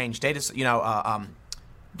 if they change data,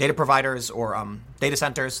 data providers or data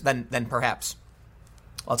centers, then perhaps.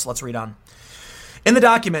 Let's read on. In the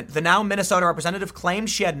document, the now Minnesota representative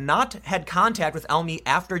claimed she had not had contact with Elmi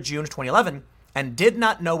after June 2011 and did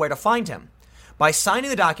not know where to find him. By signing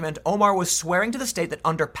the document, Omar was swearing to the state that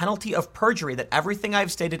under penalty of perjury that everything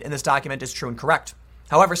I've stated in this document is true and correct.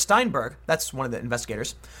 However, Steinberg, that's one of the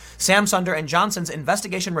investigators, Sam Sunder and Johnson's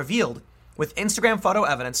investigation revealed, with Instagram photo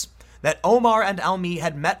evidence, that Omar and Elmi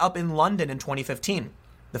had met up in London in 2015.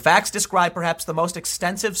 The facts describe perhaps the most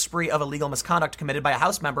extensive spree of illegal misconduct committed by a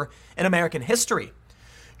House member in American history.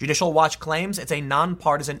 Judicial Watch claims it's a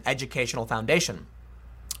nonpartisan educational foundation.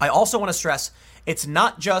 I also want to stress it's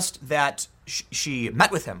not just that she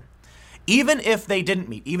met with him. Even if they didn't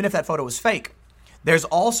meet, even if that photo was fake, there's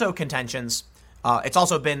also contentions. It's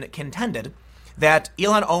also been contended that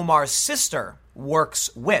Ilhan Omar's sister works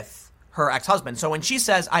with her ex-husband. So when she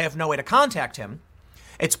says, I have no way to contact him,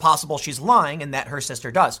 it's possible she's lying and that her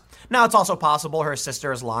sister does. Now, it's also possible her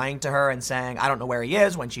sister is lying to her and saying, I don't know where he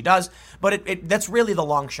is when she does. But that's really the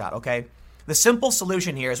long shot, okay? The simple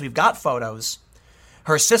solution here is we've got photos.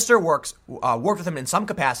 Her sister worked with him in some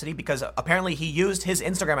capacity because apparently he used his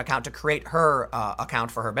Instagram account to create her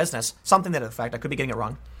account for her business. Something to that effect. I could be getting it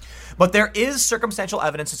wrong. But there is circumstantial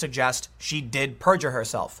evidence to suggest she did perjure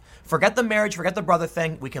herself. Forget the marriage, forget the brother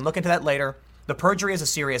thing. We can look into that later. The perjury is a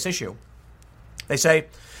serious issue. They say,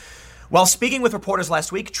 while speaking with reporters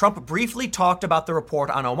last week, Trump briefly talked about the report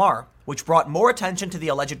on Omar, which brought more attention to the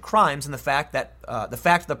alleged crimes and the fact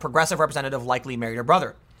the progressive representative likely married her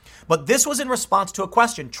brother. But this was in response to a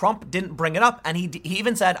question. Trump didn't bring it up, and he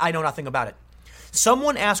even said, I know nothing about it.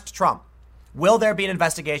 Someone asked Trump, will there be an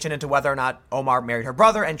investigation into whether or not Omar married her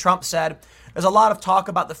brother? And Trump said, there's a lot of talk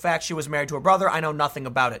about the fact she was married to her brother. I know nothing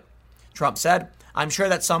about it. Trump said, I'm sure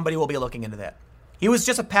that somebody will be looking into that. He was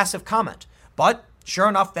just a passive comment. But sure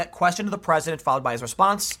enough, that question to the president followed by his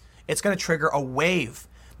response, it's going to trigger a wave.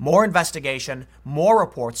 More investigation, more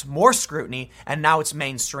reports, more scrutiny, and now it's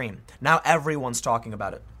mainstream. Now everyone's talking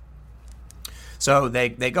about it. So they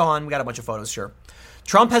go on. We got a bunch of photos, sure.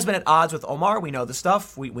 Trump has been at odds with Omar. We know the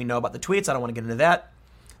stuff. We know about the tweets. I don't want to get into that.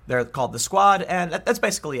 They're called the Squad, and that's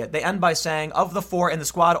basically it. They end by saying, of the four in the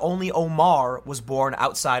Squad, only Omar was born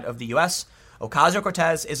outside of the U.S.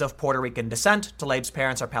 Ocasio-Cortez is of Puerto Rican descent. Tlaib's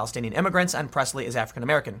parents are Palestinian immigrants, and Presley is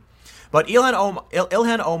African-American. But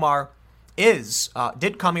Ilhan Omar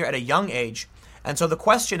did come here at a young age, and so the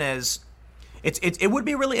question is, It would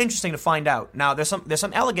be really interesting to find out. Now, there's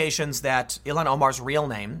some allegations that Ilhan Omar's real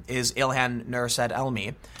name is Ilhan Nurset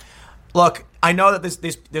Elmi. Look, I know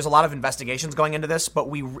that there's a lot of investigations going into this,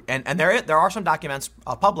 but there are some documents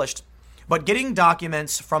published, but getting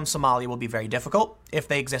documents from Somalia will be very difficult if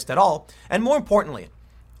they exist at all. And more importantly,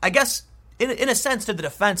 I guess in a sense, to the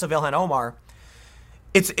defense of Ilhan Omar,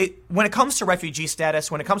 when it comes to refugee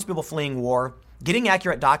status, when it comes to people fleeing war, getting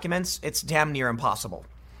accurate documents, it's damn near impossible.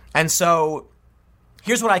 And so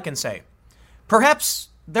here's what I can say. Perhaps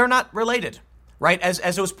they're not related, right? As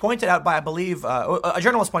it was pointed out by, I believe, a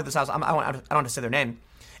journalist pointed this out. I don't want to say their name.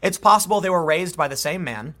 It's possible they were raised by the same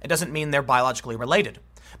man. It doesn't mean they're biologically related.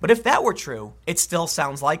 But if that were true, it still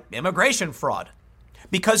sounds like immigration fraud.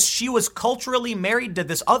 Because she was culturally married to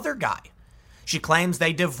this other guy. She claims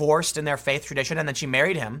they divorced in their faith tradition and then she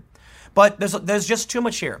married him. But there's just too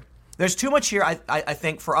much here. There's too much here, I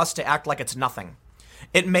think, for us to act like it's nothing.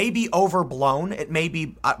 It may be overblown. It may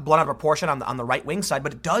be blown out of proportion on the right wing side,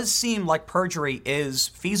 but it does seem like perjury is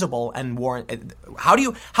feasible and warrant. How do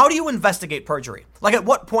you investigate perjury? Like, at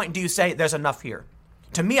what point do you say there's enough here?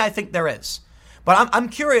 To me, I think there is. But I'm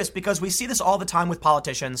curious because we see this all the time with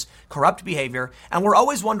politicians, corrupt behavior, and we're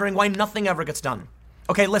always wondering why nothing ever gets done.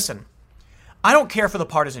 Okay, listen. I don't care for the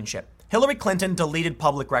partisanship. Hillary Clinton deleted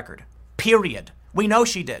public record. Period. We know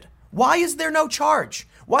she did. Why is there no charge?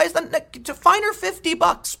 Why is that? To fine her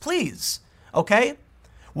 $50, please. Okay?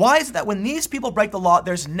 Why is it that when these people break the law,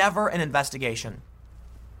 there's never an investigation?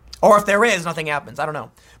 Or if there is, nothing happens. I don't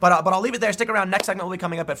know. But I'll leave it there. Stick around. Next segment will be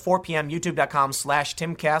coming up at 4 p.m.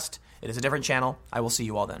 YouTube.com/TimCast. It is a different channel. I will see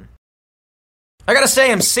you all then. I gotta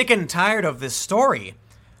say, I'm sick and tired of this story,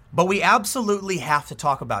 but we absolutely have to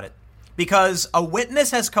talk about it. Because a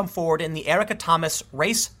witness has come forward in the Erica Thomas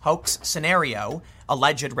race hoax scenario,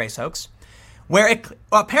 alleged race hoax, where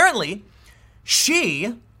apparently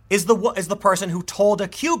she is the person who told a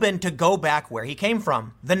Cuban to go back where he came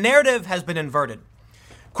from. The narrative has been inverted.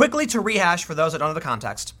 Quickly to rehash for those that don't know the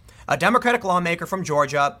context, a Democratic lawmaker from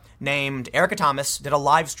Georgia named Erica Thomas did a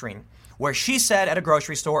live stream where she said at a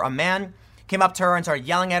grocery store a man came up to her and started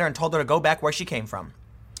yelling at her and told her to go back where she came from.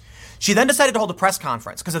 She then decided to hold a press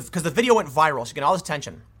conference because the video went viral. She got all this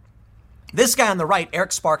attention. This guy on the right,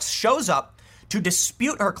 Eric Sparks, shows up to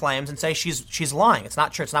dispute her claims and say she's lying. It's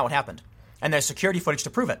not true. It's not what happened. And there's security footage to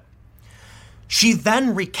prove it. She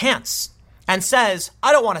then recants and says,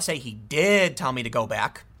 I don't want to say he did tell me to go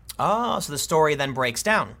back. Oh, so the story then breaks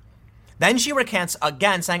down. Then she recants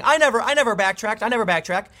again, saying, I never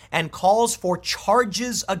backtracked, and calls for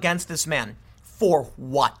charges against this man. For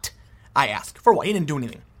what? I ask. For what? He didn't do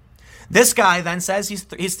anything. This guy then says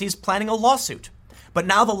he's planning a lawsuit. But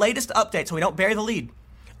now the latest update, so we don't bury the lead.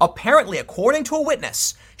 Apparently, according to a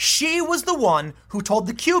witness, she was the one who told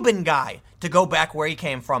the Cuban guy to go back where he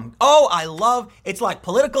came from. Oh, it's like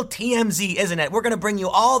political TMZ, isn't it? We're going to bring you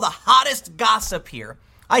all the hottest gossip here.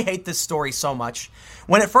 I hate this story so much.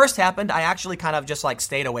 When it first happened, I actually kind of just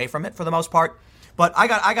stayed away from it for the most part. But I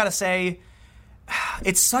got to say,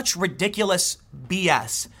 it's such ridiculous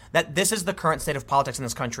BS that this is the current state of politics in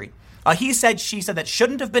this country. He said, she said that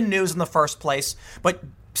shouldn't have been news in the first place, but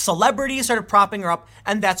celebrities started propping her up,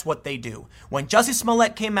 and that's what they do. When Jussie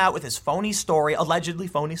Smollett came out with his phony story, allegedly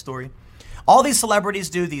phony story, all these celebrities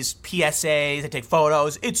do these PSAs, they take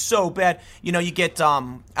photos. It's so bad. You know, you get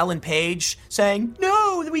Ellen Page saying,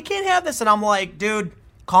 no, we can't have this. And I'm like, dude,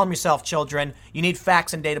 calm yourself, children. You need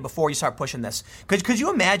facts and data before you start pushing this. Could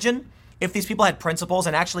you imagine if these people had principles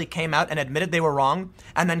and actually came out and admitted they were wrong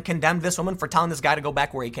and then condemned this woman for telling this guy to go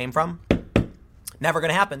back where he came from? Never going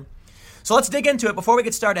to happen. So let's dig into it. Before we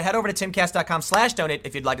get started, head over to timcast.com/donate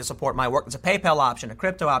if you'd like to support my work. There's a PayPal option, a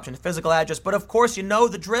crypto option, a physical address. But of course, you know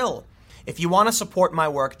the drill. If you want to support my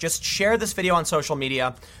work, just share this video on social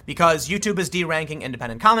media because YouTube is deranking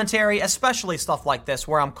independent commentary, especially stuff like this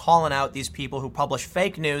where I'm calling out these people who publish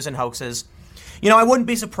fake news and hoaxes. You know, I wouldn't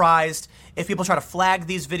be surprised if people try to flag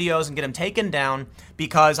these videos and get them taken down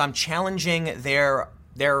because I'm challenging their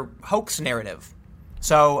hoax narrative.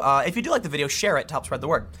 So if you do like the video, share it to help spread the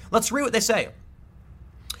word. Let's read what they say.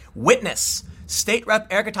 Witness. State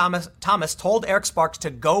Rep Erica Thomas told Eric Sparks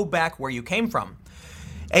to go back where you came from.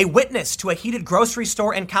 A witness to a heated grocery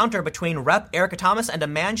store encounter between Rep Erica Thomas and a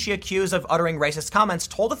man she accused of uttering racist comments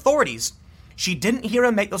told authorities she didn't hear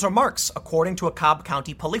him make those remarks, according to a Cobb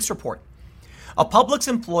County police report. A Publix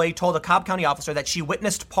employee told a Cobb County officer that she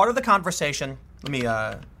witnessed part of the conversation. Let me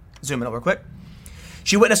zoom in real quick.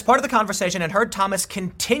 She witnessed part of the conversation and heard Thomas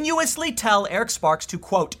continuously tell Eric Sparks to,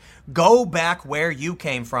 quote, go back where you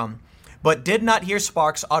came from, but did not hear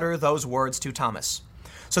Sparks utter those words to Thomas.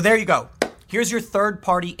 So there you go. Here's your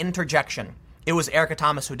third-party interjection. it was Erica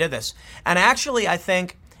Thomas who did this. And actually, I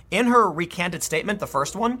think in her recanted statement, the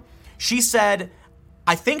first one, she said,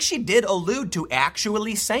 I think she did allude to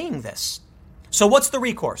actually saying this. So what's the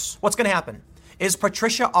recourse? What's going to happen? Is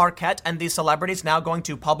Patricia Arquette and these celebrities now going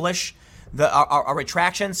to publish a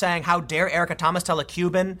retraction saying, how dare Erica Thomas tell a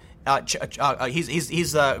Cuban,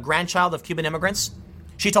 he's a grandchild of Cuban immigrants?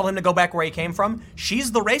 She told him to go back where he came from.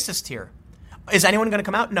 She's the racist here. Is anyone going to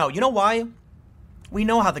come out? No. You know why? We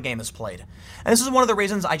know how the game is played. And this is one of the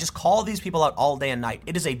reasons I just call these people out all day and night.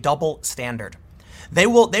 It is a double standard. They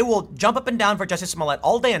will jump up and down for Jussie Smollett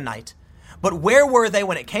all day and night. But where were they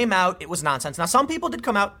when it came out? It was nonsense. Now, some people did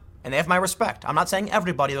come out, and they have my respect. I'm not saying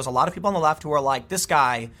everybody. There's a lot of people on the left who are like, this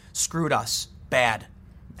guy screwed us bad.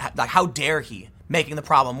 Like, how dare he? Making the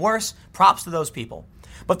problem worse. Props to those people.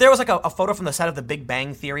 But there was like a photo from the set of The Big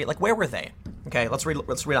Bang Theory. Like, where were they? Okay, let's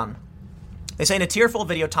read on. They say in a tearful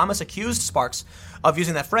video, Thomas accused Sparks of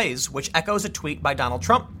using that phrase, which echoes a tweet by Donald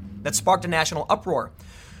Trump that sparked a national uproar.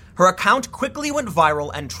 Her account quickly went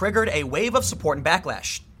viral and triggered a wave of support and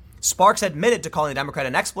backlash. Sparks admitted to calling the Democrat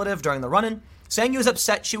an expletive during the run-in, saying he was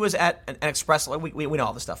upset she was at an express. We know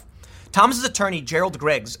all this stuff. Thomas's attorney, Gerald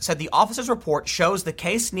Griggs, said the officer's report shows the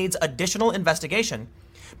case needs additional investigation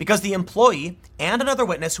because the employee and another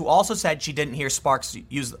witness who also said she didn't hear Sparks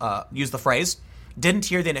use the phrase didn't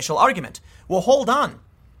hear the initial argument. Well, hold on.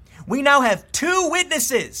 We now have 2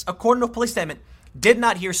 witnesses, according to a police statement, did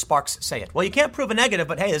not hear Sparks say it. Well, you can't prove a negative,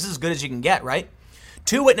 but hey, this is as good as you can get, right?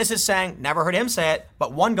 2 witnesses saying, never heard him say it,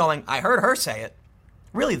 but one going, I heard her say it.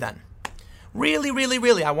 Really then?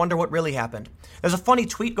 Really, I wonder what really happened. There's a funny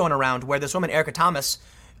tweet going around where this woman, Erica Thomas,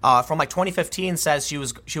 from like 2015 says she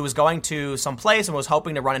was going to some place and was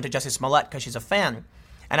hoping to run into Jussie Smollett because she's a fan.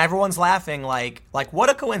 And everyone's laughing like what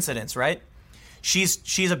a coincidence, right?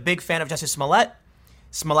 She's a big fan of Jussie Smollett.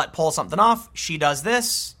 Smollett pulls something off. She does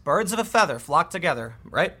this. Birds of a feather flock together,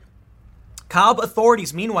 right? Cobb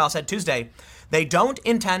authorities, meanwhile, said Tuesday they don't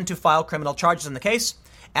intend to file criminal charges in the case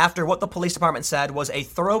after what the police department said was a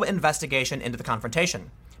thorough investigation into the confrontation.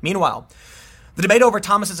 Meanwhile, the debate over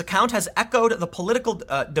Thomas's account has echoed the political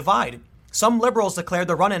divide. Some liberals declared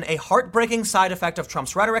the run-in a heartbreaking side effect of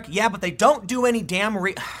Trump's rhetoric. Yeah, but they don't do any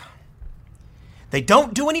they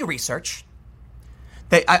don't do any research.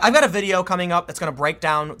 I've got a video coming up that's going to break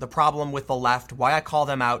down the problem with the left, why I call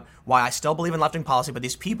them out, why I still believe in left-wing policy, but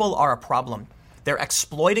these people are a problem. They're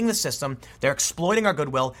exploiting the system. They're exploiting our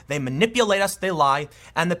goodwill. They manipulate us. They lie.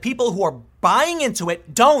 And the people who are buying into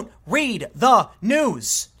it don't read the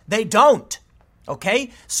news. They don't.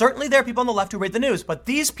 Okay? Certainly there are people on the left who read the news, but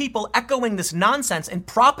these people echoing this nonsense and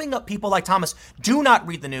propping up people like Thomas do not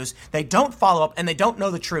read the news. They don't follow up, and they don't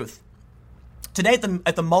know the truth. Today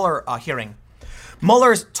at the Mueller hearing,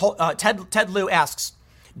 Mueller's Ted Lieu asks,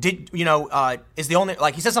 is the only,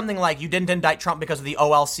 like, he says something like, you didn't indict Trump because of the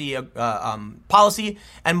OLC policy,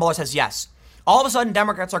 and Mueller says yes. All of a sudden,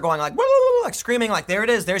 Democrats are going like screaming, like, there it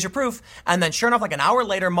is, there's your proof. And then sure enough, like an hour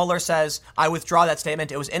later, Mueller says, I withdraw that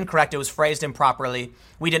statement. It was incorrect. It was phrased improperly.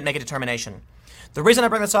 We didn't make a determination. The reason I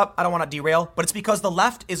bring this up, I don't want to derail, but it's because the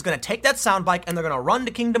left is going to take that soundbite and they're going to run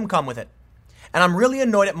to kingdom come with it. And I'm really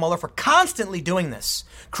annoyed at Mueller for constantly doing this,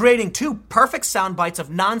 creating 2 perfect sound bites of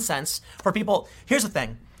nonsense for people. Here's the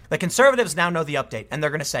thing. The conservatives now know the update, and they're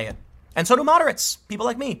going to say it. And so do moderates, people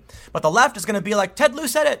like me. But the left is going to be like, Ted Lieu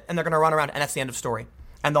said it, and they're going to run around, and that's the end of story.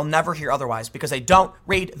 And they'll never hear otherwise because they don't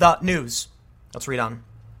read the news. Let's read on.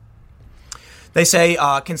 They say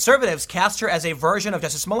conservatives cast her as a version of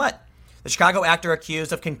Jussie Smollett, the Chicago actor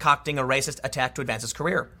accused of concocting a racist attack to advance his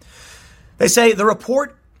career. They say the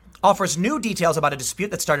report offers new details about a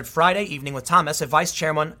dispute that started Friday evening with Thomas. A vice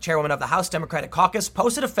chairwoman of the House Democratic Caucus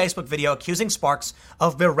posted a Facebook video accusing Sparks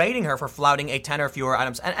of berating her for flouting a 10 or fewer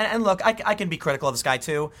items. And look, I can be critical of this guy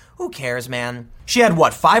too. Who cares, man? She had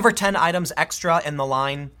 5 or 10 items extra in the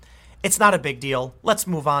line? It's not a big deal. Let's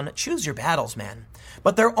move on. Choose your battles, man.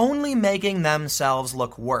 But they're only making themselves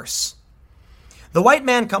look worse. The white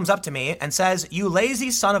man comes up to me and says, you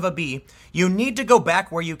lazy son of a bee, you need to go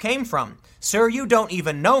back where you came from. Sir, you don't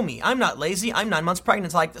even know me. I'm not lazy. I'm 9 months pregnant.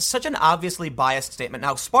 It's like such an obviously biased statement.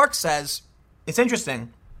 Now, Sparks says, it's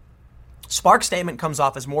interesting. Sparks' statement comes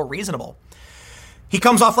off as more reasonable. He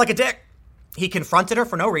comes off like a dick. He confronted her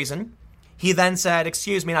for no reason. He then said,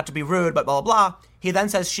 excuse me, not to be rude, but blah, blah, blah. He then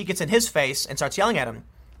says she gets in his face and starts yelling at him.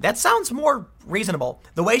 That sounds more reasonable.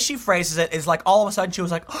 The way she phrases it is like all of a sudden she was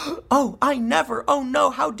like, oh, I never. Oh, no.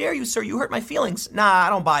 How dare you, sir? You hurt my feelings. Nah, I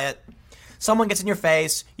don't buy it. Someone gets in your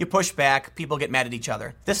face, you push back, people get mad at each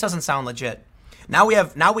other. This doesn't sound legit. Now we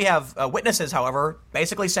have witnesses, however,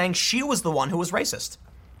 basically saying she was the one who was racist.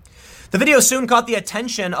 The video soon caught the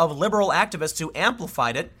attention of liberal activists who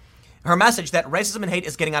amplified it. Her message that racism and hate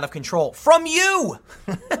is getting out of control. From you!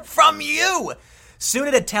 From you! Soon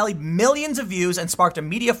it had tallied millions of views and sparked a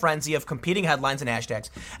media frenzy of competing headlines and hashtags.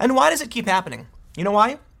 And why does it keep happening? You know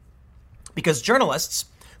why? Because journalists,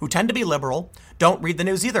 who tend to be liberal, don't read the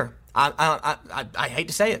news either. I hate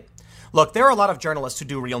to say it. Look, there are a lot of journalists who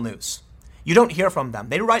do real news. You don't hear from them.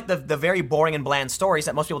 They write the very boring and bland stories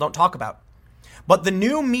that most people don't talk about. But the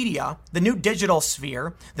new media, the new digital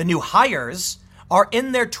sphere, the new hires are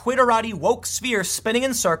in their Twitterati woke sphere spinning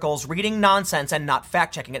in circles, reading nonsense and not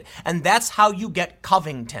fact-checking it. And that's how you get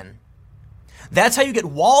Covington. That's how you get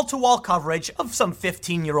wall-to-wall coverage of some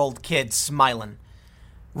 15-year-old kid smiling.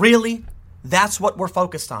 Really? That's what we're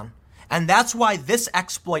focused on. And that's why this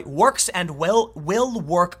exploit works and will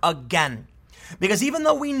work again. Because even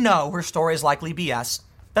though we know her story is likely BS,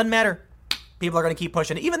 doesn't matter. People are going to keep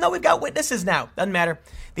pushing it. Even though we've got witnesses now, doesn't matter.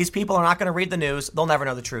 These people are not going to read the news. They'll never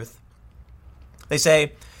know the truth. They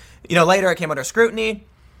say, later it came under scrutiny.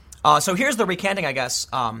 So here's the recanting, I guess.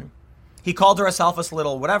 He called her a selfish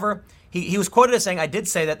little whatever. He was quoted as saying, I did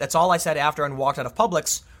say that. That's all I said after and walked out of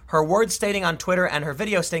Publix. Her words stating on Twitter and her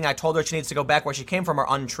video stating I told her she needs to go back where she came from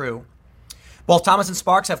are untrue. Both Thomas and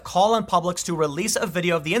Sparks have called on Publix to release a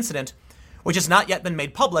video of the incident, which has not yet been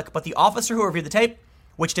made public, but the officer who reviewed the tape,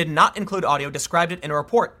 which did not include audio, described it in a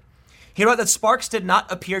report. He wrote that Sparks did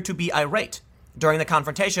not appear to be irate during the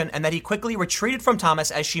confrontation and that he quickly retreated from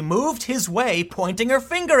Thomas as she moved his way, pointing her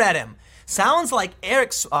finger at him. Sounds like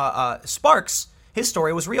Eric Sparks, his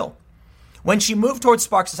story was real. When she moved towards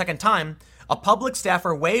Sparks a second time, a Publix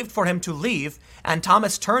staffer waved for him to leave, and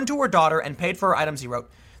Thomas turned to her daughter and paid for her items, he wrote.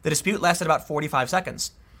 The dispute lasted about 45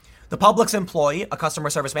 seconds. The Publix employee, a customer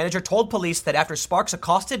service manager, told police that after Sparks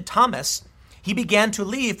accosted Thomas, he began to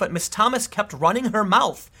leave, but Miss Thomas kept running her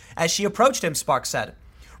mouth as she approached him, Sparks said,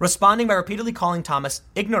 responding by repeatedly calling Thomas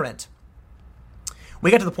ignorant. We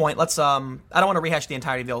get to the point. I don't want to rehash the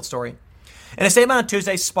entirety of the old story. In a statement on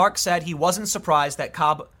Tuesday, Sparks said he wasn't surprised that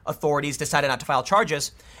Cobb authorities decided not to file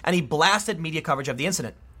charges, and he blasted media coverage of the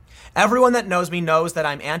incident. Everyone that knows me knows that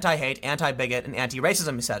I'm anti-hate, anti-bigot, and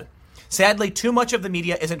anti-racism, he said. Sadly, too much of the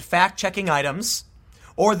media isn't fact-checking items,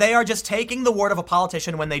 or they are just taking the word of a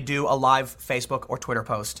politician when they do a live Facebook or Twitter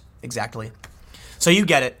post. Exactly. So you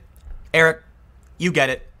get it. Eric, you get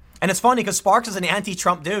it. And it's funny because Sparks is an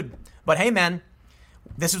anti-Trump dude. But hey, man,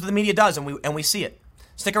 this is what the media does, and we see it.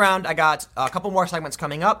 Stick around. I got a couple more segments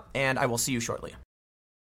coming up, and I will see you shortly.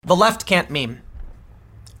 The left can't meme.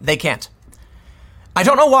 They can't. I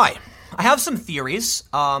don't know why. I have some theories.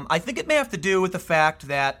 I think it may have to do with the fact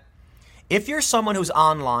that if you're someone who's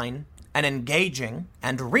online and engaging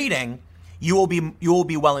and reading, you will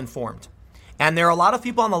be well informed. And there are a lot of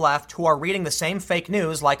people on the left who are reading the same fake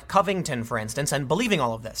news, like Covington, for instance, and believing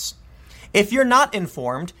all of this. If you're not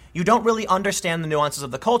informed, you don't really understand the nuances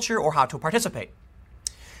of the culture or how to participate.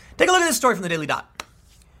 Take a look at this story from the Daily Dot.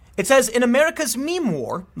 It says, in America's meme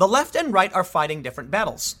war, the left and right are fighting different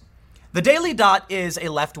battles. The Daily Dot is a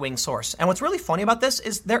left-wing source. And what's really funny about this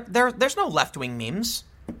is there's no left-wing memes.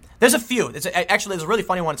 There's a few. There's a really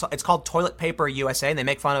funny one. It's called Toilet Paper USA, and they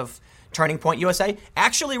make fun of Turning Point USA.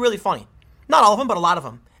 Actually really funny. Not all of them, but a lot of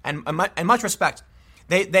them. And much respect.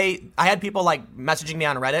 I had people like messaging me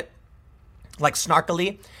on Reddit, like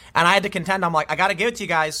snarkily, and I had to contend. I'm like, I got to give it to you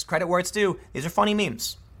guys. Credit where it's due. These are funny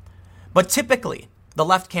memes. But typically, the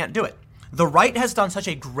left can't do it. The right has done such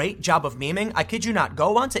a great job of memeing. I kid you not.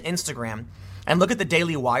 Go onto Instagram and look at the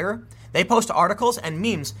Daily Wire. They post articles and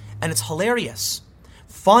memes, and it's hilarious.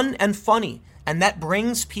 Fun and funny, and that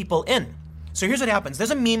brings people in. So here's what happens.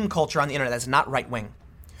 There's a meme culture on the internet that's not right-wing.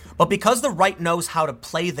 But because the right knows how to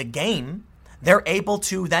play the game, they're able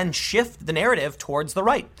to then shift the narrative towards the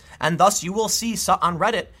right. And thus you will see on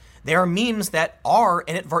Reddit, there are memes that are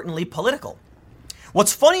inadvertently political.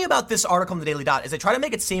 What's funny about this article in the Daily Dot is they try to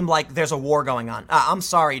make it seem like there's a war going on. I'm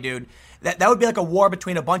sorry, dude. That would be like a war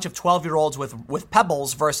between a bunch of 12-year-olds with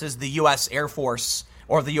pebbles versus the U.S. Air Force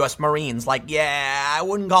or the U.S. Marines. Like, yeah, I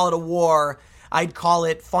wouldn't call it a war. I'd call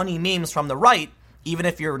it funny memes from the right, even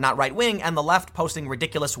if you're not right-wing, and the left posting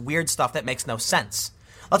ridiculous, weird stuff that makes no sense.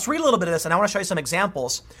 Let's read a little bit of this, and I want to show you some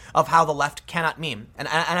examples of how the left cannot meme. And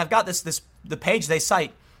I've got the page they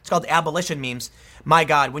cite. It's called Abolition Memes. My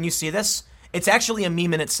God, when you see this, it's actually a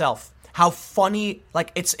meme in itself. How funny,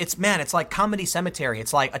 like, it's like Comedy Cemetery.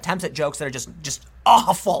 It's like attempts at jokes that are just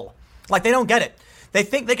awful. Like, they don't get it. They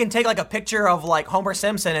think they can take, like, a picture of, like, Homer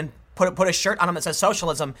Simpson and put a shirt on him that says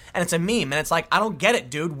socialism, and it's a meme. And it's like, I don't get it,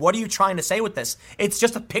 dude. What are you trying to say with this? It's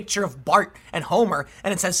just a picture of Bart and Homer,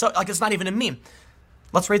 and it says, like, it's not even a meme.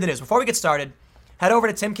 Let's read the news. Before we get started, head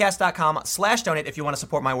over to timcast.com/donate if you want to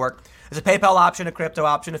support my work. There's a PayPal option, a crypto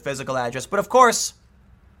option, a physical address. But, of course,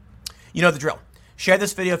 You know the drill. Share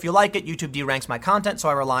this video if you like it. YouTube deranks my content, so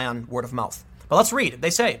I rely on word of mouth. But let's read. They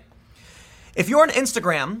say, if you're on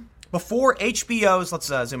Instagram before HBO's, let's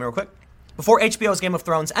zoom in real quick. Before HBO's Game of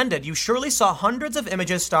Thrones ended, you surely saw hundreds of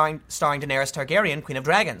images starring Daenerys Targaryen, Queen of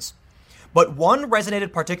Dragons. But one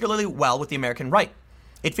resonated particularly well with the American right.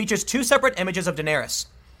 It features two separate images of Daenerys.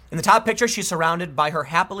 In the top picture, she's surrounded by her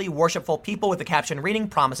happily worshipful people with the caption reading,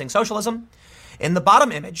 promising socialism. In the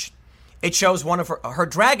bottom image, it shows one of her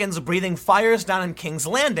dragons breathing fires down on King's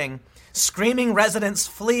Landing, screaming residents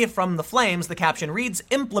flee from the flames. The caption reads,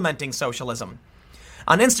 implementing socialism.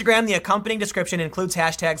 On Instagram, the accompanying description includes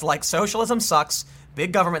hashtags like socialism sucks,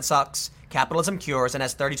 big government sucks, capitalism cures, and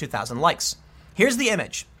has 32,000 likes. Here's the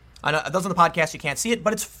image. I know those on the podcast, you can't see it,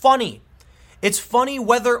 but it's funny. It's funny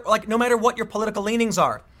whether, no matter what your political leanings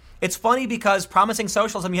are. It's funny because promising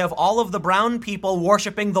socialism, you have all of the brown people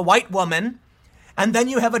worshiping the white woman, and then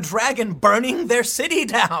you have a dragon burning their city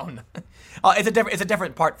down. It's a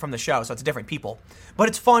different part from the show, so it's different people. But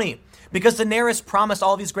it's funny because Daenerys promised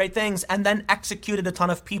all these great things and then executed a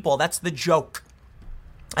ton of people. That's the joke.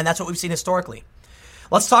 And that's what we've seen historically.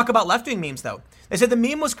 Let's talk about left-wing memes, though. They said the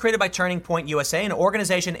meme was created by Turning Point USA, an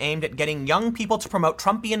organization aimed at getting young people to promote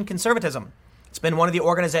Trumpian conservatism. It's been one of the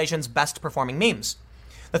organization's best-performing memes.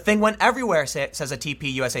 The thing went everywhere, says a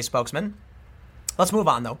TP USA spokesman. Let's move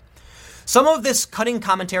on, though. Some of this cutting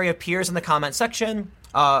commentary appears in the comment section.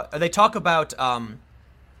 They talk about,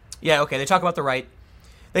 they talk about the right.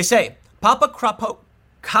 They say, Papa Kropotkin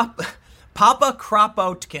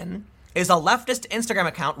is a leftist Instagram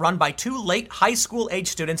account run by two late high school age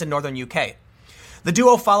students in northern UK. The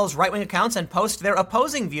duo follows right-wing accounts and posts their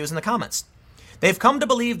opposing views in the comments. They've come to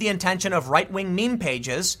believe the intention of right-wing meme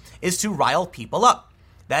pages is to rile people up.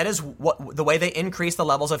 That is the way they increase the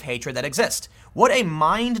levels of hatred that exist. What a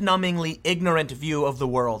mind-numbingly ignorant view of the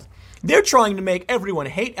world. They're trying to make everyone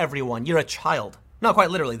hate everyone. You're a child. No, quite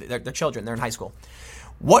literally, they're children. They're in high school.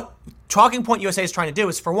 What Talking Point USA is trying to do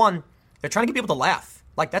is, for one, they're trying to get people to laugh.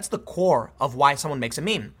 That's the core of why someone makes a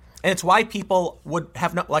meme. And it's why people would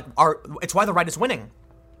have it's why the right is winning.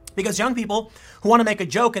 Because young people who want to make a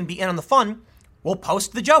joke and be in on the fun will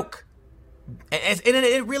post the joke. And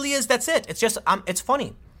it really is, that's it. It's just, it's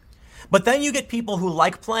funny. But then you get people who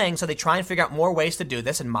like playing, so they try and figure out more ways to do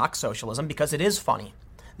this and mock socialism because it is funny.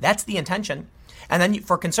 That's the intention. And then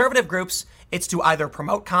for conservative groups, it's to either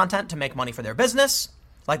promote content to make money for their business,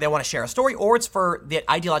 like they want to share a story, or it's for the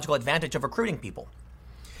ideological advantage of recruiting people.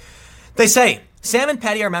 They say, Sam and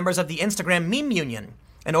Patty are members of the Instagram Meme Union,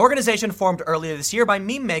 an organization formed earlier this year by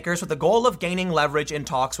meme makers with the goal of gaining leverage in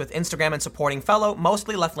talks with Instagram and supporting fellow,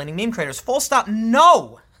 mostly left-leaning meme creators. Full stop.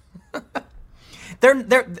 No!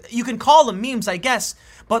 You can call them memes, I guess,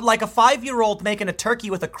 but like a 5-year-old making a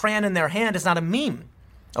turkey with a crayon in their hand is not a meme.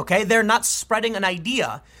 Okay? They're not spreading an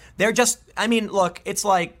idea. They're just, look, it's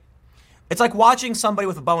like watching somebody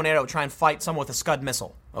with a bow and arrow try and fight someone with a Scud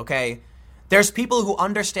missile. Okay? There's people who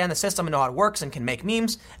understand the system and know how it works and can make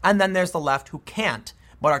memes, and then there's the left who can't,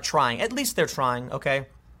 but are trying. At least they're trying, okay?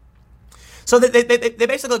 So they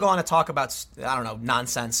basically go on to talk about,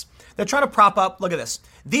 nonsense. They're trying to prop up, look at this.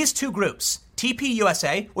 These two groups, TP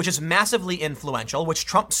USA, which is massively influential, which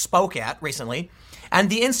Trump spoke at recently, and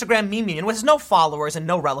the Instagram Meme Union, which has no followers and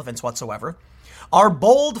no relevance whatsoever, are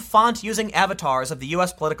bold font-using avatars of the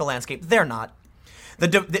U.S. political landscape. They're not.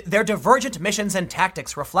 Their divergent missions and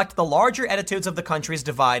tactics reflect the larger attitudes of the country's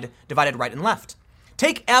divided right and left.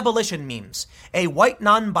 Take abolition memes, a white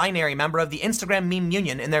non-binary member of the Instagram Meme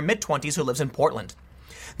Union in their mid-20s who lives in Portland.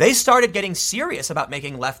 They started getting serious about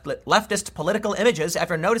making leftist political images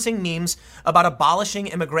after noticing memes about abolishing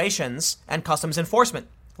immigrations and customs enforcement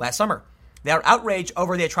last summer. Their outrage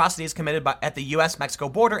over the atrocities committed at the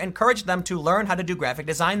U.S.-Mexico border encouraged them to learn how to do graphic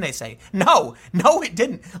design, they say. No, it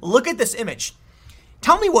didn't. Look at this image.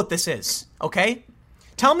 Tell me what this is, okay?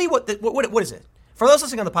 Tell me what is it? For those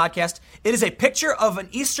listening on the podcast, it is a picture of an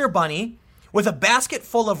Easter bunny with a basket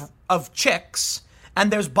full of chicks, and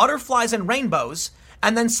there's butterflies and rainbows,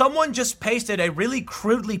 and then someone just pasted a really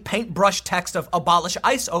crudely paintbrush text of abolish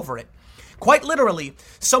ICE over it. Quite literally,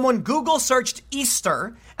 someone Google searched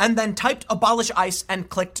Easter and then typed abolish ICE and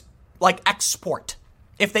clicked export.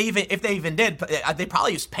 If they even did, they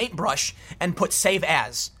probably used paintbrush and put save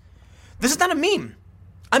as. This is not a meme.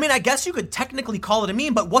 I guess you could technically call it a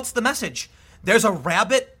meme, but what's the message? There's a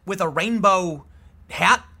rabbit with a rainbow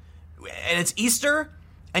hat, and it's Easter,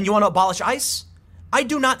 and you want to abolish ICE? I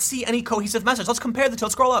do not see any cohesive message. Let's compare the two.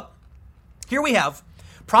 Let's scroll up. Here we have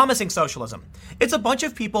promising socialism. It's a bunch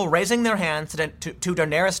of people raising their hands to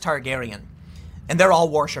Daenerys Targaryen, and they're all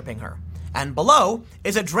worshiping her. And below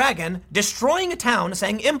is a dragon destroying a town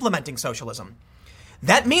saying implementing socialism.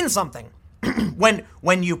 That means something.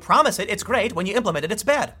 When you promise it, it's great. When you implement it, it's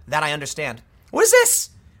bad. That I understand. What is this?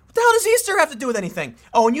 What the hell does Easter have to do with anything?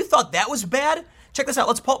 Oh, and you thought that was bad? Check this out.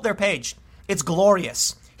 Let's pull up their page. It's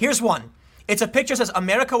glorious. Here's one. It's a picture that says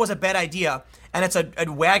America was a bad idea, and it's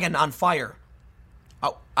a wagon on fire.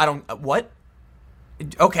 Oh, I don't, what?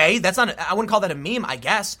 Okay, that's not, I wouldn't call that a meme, I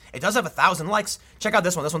guess. It does have 1,000 likes. Check out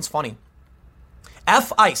this one. This one's funny.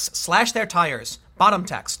 F ICE, slash their tires. Bottom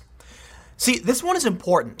text. See, this one is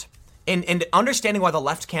important in understanding why the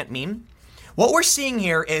left can't meme. What we're seeing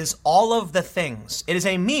here is all of the things. It is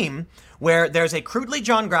a meme where there's a crudely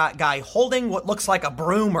drawn guy holding what looks like a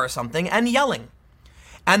broom or something and yelling.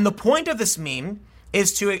 And the point of this meme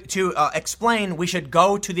is to explain we should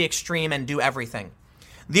go to the extreme and do everything.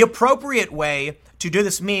 The appropriate way to do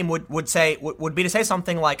this meme would be to say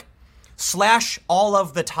something like, slash all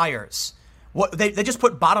of the tires. What they just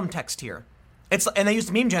put bottom text here. And they used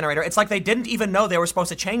a meme generator. It's like they didn't even know they were supposed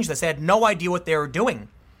to change this. They had no idea what they were doing.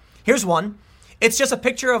 Here's one. It's just a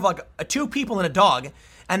picture of like two people and a dog.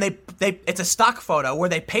 And it's a stock photo where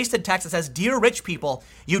they pasted text that says, "Dear rich people,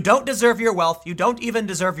 you don't deserve your wealth. You don't even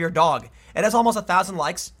deserve your dog." It has almost 1,000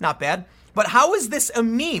 likes. Not bad. But how is this a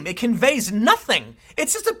meme? It conveys nothing.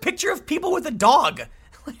 It's just a picture of people with a dog.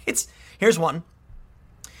 Here's one.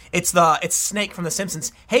 It's Snake from The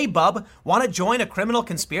Simpsons. "Hey, bub, want to join a criminal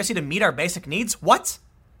conspiracy to meet our basic needs?" What?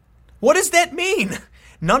 What does that mean?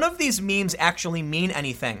 None of these memes actually mean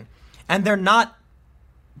anything. And they're not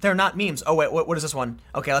memes. Oh, wait, what is this one?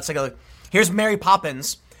 Okay, let's take a look. Here's Mary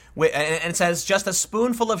Poppins, and it says, "Just a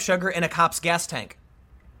spoonful of sugar in a cop's gas tank."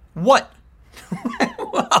 What?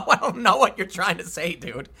 I don't know what you're trying to say,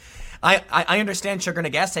 dude. I understand sugar in a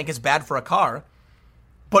gas tank is bad for a car.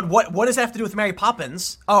 But what does that have to do with Mary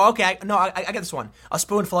Poppins? Oh, okay. I get this one. A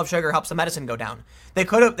spoonful of sugar helps the medicine go down. They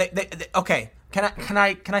could have. Okay. Can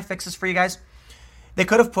I fix this for you guys? They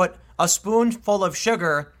could have put a spoonful of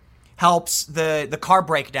sugar helps the car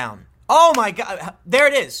break down. Oh my God! There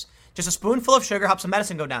it is. Just a spoonful of sugar helps the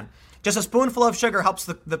medicine go down. Just a spoonful of sugar helps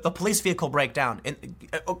the police vehicle break down. And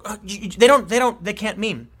they can't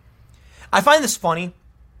meme. I find this funny.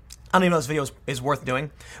 I don't even know if this video is worth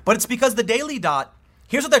doing, but it's because the Daily Dot.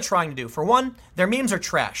 Here's what they're trying to do. For one, their memes are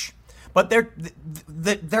trash, but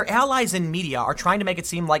their allies in media are trying to make it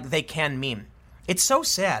seem like they can meme. It's so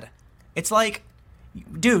sad. It's like,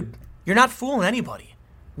 dude, you're not fooling anybody.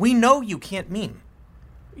 We know you can't meme.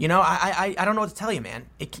 You know, I don't know what to tell you, man.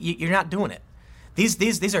 You're not doing it.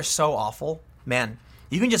 These are so awful, man.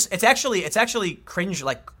 You can just it's actually cringe,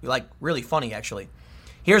 like really funny actually.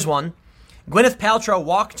 Here's one. Gwyneth Paltrow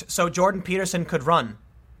walked so Jordan Peterson could run.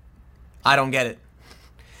 I don't get it.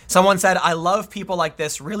 Someone said, "I love people like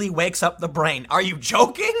this, really wakes up the brain." Are you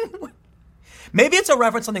joking? Maybe it's a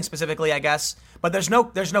reference to something specifically, I guess, but there's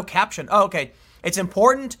no caption. Oh, okay. "It's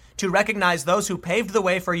important to recognize those who paved the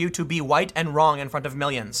way for you to be white and wrong in front of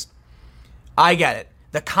millions." I get it.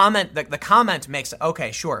 The comment makes it.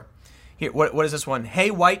 Okay, sure. Here, what is this one?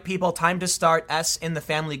 "Hey, white people, time to start S in the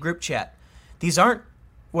family group chat." These aren't.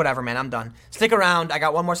 Whatever, man, I'm done. Stick around. I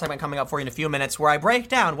got one more segment coming up for you in a few minutes where I break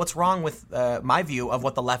down what's wrong with my view of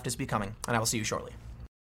what the left is becoming, and I will see you shortly.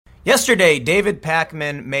 Yesterday, David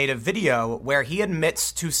Pakman made a video where he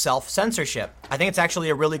admits to self-censorship. I think it's actually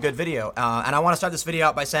a really good video, and I want to start this video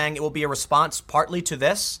out by saying it will be a response partly to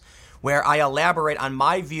this, where I elaborate on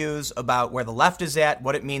my views about where the left is at,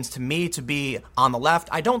 what it means to me to be on the left.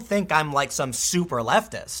 I don't think I'm like some super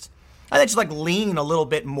leftist. I think just like lean a little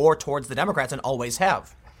bit more towards the Democrats and always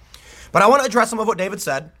have. But I want to address some of what David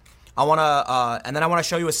said. And then I want to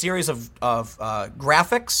show you a series of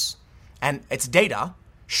graphics and its data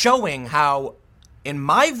showing how, in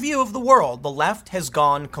my view of the world, the left has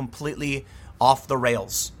gone completely off the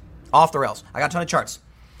rails. Off the rails. I got a ton of charts.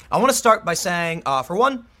 I want to start by saying, for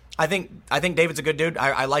one, I think David's a good dude.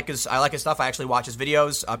 I like his stuff. I actually watch his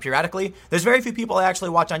videos periodically. There's very few people I actually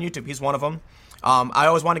watch on YouTube. He's one of them. I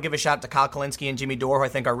always want to give a shout out to Kyle Kalinske and Jimmy Dore, who I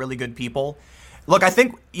think are really good people. Look, I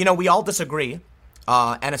think, we all disagree,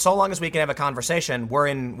 and so long as we can have a conversation, we're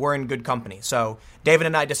in good company. So David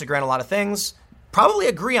and I disagree on a lot of things, probably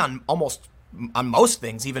agree on most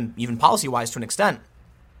things, even policy-wise to an extent.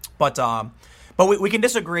 But we can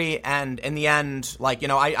disagree, and in the end,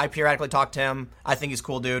 I periodically talk to him. I think he's a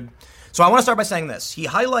cool dude. So I want to start by saying this. He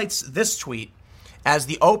highlights this tweet as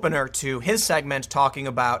the opener to his segment talking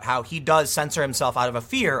about how he does censor himself out of a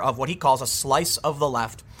fear of what he calls a slice of the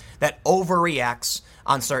left that overreacts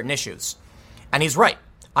on certain issues. And he's right.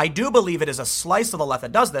 I do believe it is a slice of the left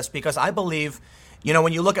that does this because I believe,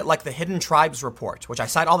 when you look at like the Hidden Tribes report, which I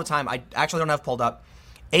cite all the time, I actually don't have pulled up,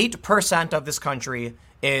 8% of this country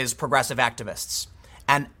is progressive activists.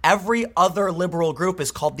 and every other liberal group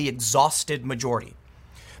is called the exhausted majority.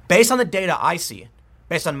 Based on the data I see,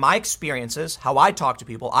 based on my experiences, how I talk to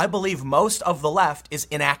people, I believe most of the left is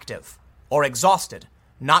inactive or exhausted,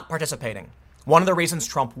 not participating. One of the reasons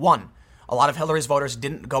Trump won. A lot of Hillary's voters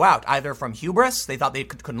didn't go out, either from hubris, they thought they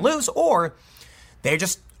couldn't lose, or they're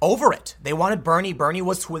just over it. They wanted Bernie. Bernie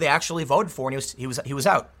was who they actually voted for, and he was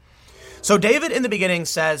out. So David, in the beginning,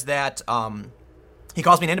 says that he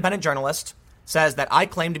calls me an independent journalist, says that I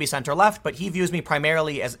claim to be center-left, but he views me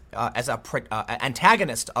primarily as an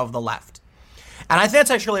antagonist of the left. And I think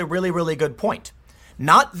that's actually a really, really good point.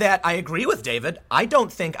 Not that I agree with David. I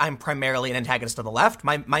don't think I'm primarily an antagonist of the left.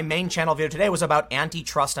 My main channel video today was about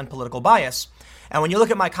antitrust and political bias. And when you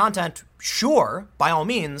look at my content, sure, by all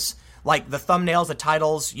means, like the thumbnails, the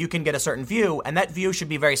titles, you can get a certain view. And that view should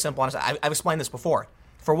be very simple. I've explained this before.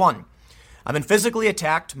 For one, I've been physically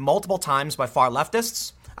attacked multiple times by far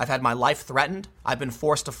leftists. I've had my life threatened. I've been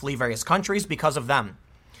forced to flee various countries because of them.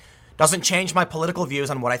 Doesn't change my political views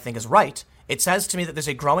on what I think is right. It says to me that there's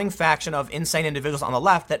a growing faction of insane individuals on the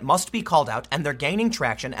left that must be called out, and they're gaining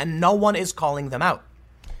traction, and no one is calling them out.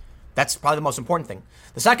 That's probably the most important thing.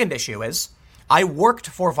 The second issue is, I worked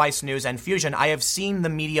for Vice News and Fusion. I have seen the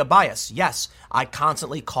media bias. Yes, I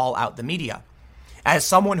constantly call out the media. As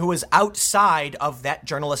someone who is outside of that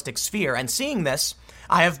journalistic sphere and seeing this,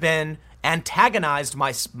 I have been antagonized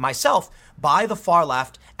myself by the far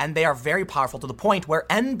left, and they are very powerful to the point where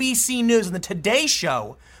NBC News and the Today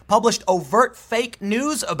Show published overt fake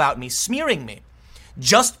news about me, smearing me,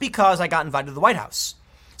 just because I got invited to the White House.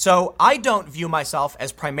 So I don't view myself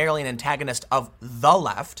as primarily an antagonist of the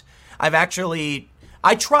left. I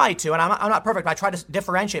try to, and I'm not perfect, but I try to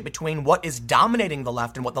differentiate between what is dominating the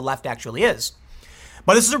left and what the left actually is.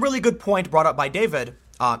 But this is a really good point brought up by David,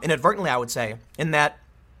 inadvertently, I would say, in that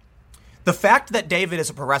the fact that David is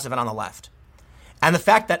a progressive and on the left, and the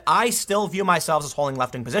fact that I still view myself as holding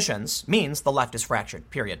left-wing positions means the left is fractured,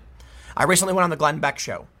 period. I recently went on the Glenn Beck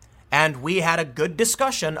show, and we had a good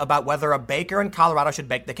discussion about whether a baker in Colorado should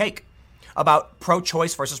bake the cake, about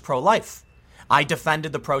pro-choice versus pro-life. I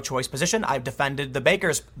defended the pro-choice position. I've defended the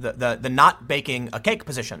baker's, the not baking a cake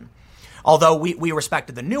position. Although we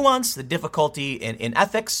respected the nuance, the difficulty in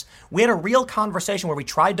ethics, we had a real conversation where we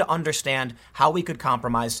tried to understand how we could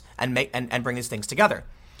compromise and bring these things together.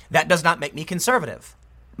 That does not make me conservative.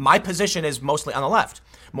 My position is mostly on the left.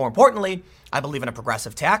 More importantly, I believe in a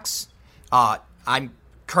progressive tax. I'm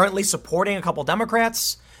currently supporting a couple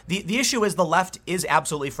Democrats. The issue is the left is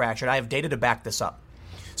absolutely fractured. I have data to back this up.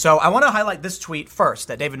 So I want to highlight this tweet first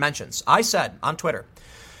that David mentions. I said on Twitter,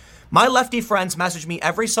 my lefty friends message me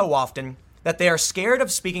every so often that they are scared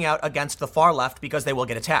of speaking out against the far left because they will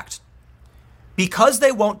get attacked. Because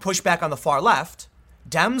they won't push back on the far left,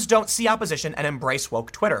 Dems don't see opposition and embrace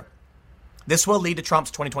woke Twitter. This will lead to Trump's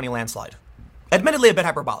 2020 landslide. Admittedly, a bit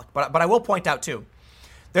hyperbolic, but I will point out, too,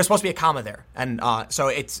 there's supposed to be a comma there. And so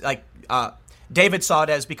it's like David saw it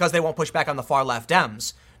as because they won't push back on the far left,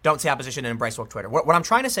 Dems don't see opposition and embrace woke Twitter. What I'm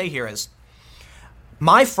trying to say here is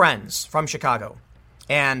my friends from Chicago,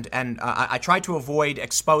 and I try to avoid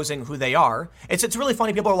exposing who they are. It's really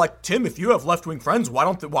funny. People are like, Tim, if you have left-wing friends, why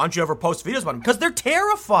don't you ever post videos about them? Because they're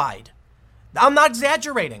terrified. I'm not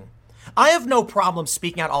exaggerating. I have no problem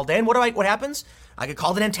speaking out all day. And what happens? I get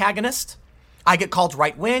called an antagonist. I get called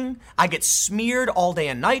right-wing. I get smeared all day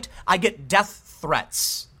and night. I get death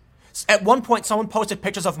threats. At one point, someone posted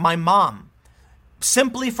pictures of my mom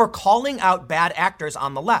simply for calling out bad actors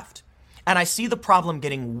on the left. And I see the problem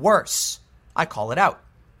getting worse. I call it out.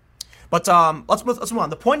 But let's move on.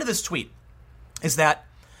 The point of this tweet is that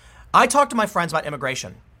I talk to my friends about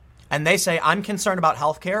immigration. And they say, I'm concerned about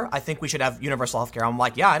healthcare. I think we should have universal healthcare. I'm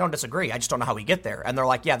like, yeah, I don't disagree. I just don't know how we get there. And they're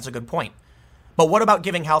like, yeah, that's a good point. But what about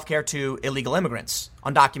giving healthcare to illegal immigrants,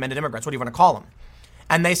 undocumented immigrants? What do you want to call them?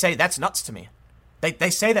 And they say, that's nuts to me. They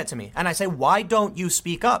say that to me. And I say, why don't you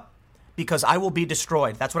speak up? Because I will be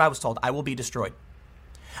destroyed. That's what I was told. I will be destroyed.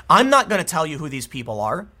 I'm not going to tell you who these people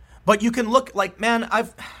are, but you can look like, man,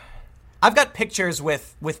 I've got pictures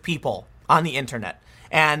with people on the internet,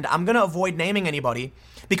 and I'm going to avoid naming anybody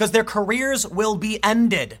because their careers will be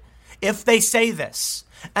ended if they say this.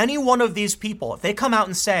 Any one of these people, if they come out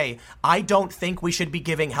and say, I don't think we should be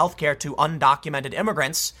giving healthcare to undocumented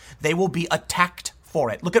immigrants, they will be attacked for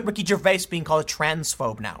it. Look at Ricky Gervais being called a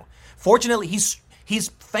transphobe now. Fortunately, he's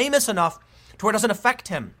famous enough to where it doesn't affect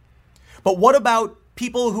him. But what about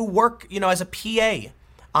people who work, as a PA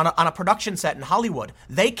on a production set in Hollywood?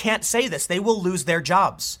 They can't say this. They will lose their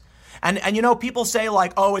jobs. And people say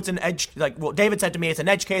like, oh, it's an edge. Like, well, David said to me, it's an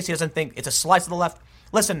edge case. He doesn't think it's a slice of the left.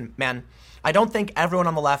 Listen, man, I don't think everyone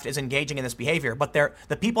on the left is engaging in this behavior, but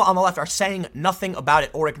the people on the left are saying nothing about it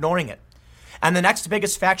or ignoring it. And the next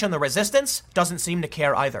biggest faction, the resistance, doesn't seem to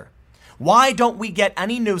care either. Why don't we get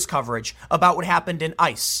any news coverage about what happened in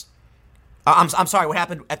ICE? I'm sorry, what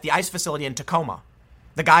happened at the ICE facility in Tacoma?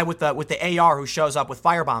 The guy with the AR who shows up with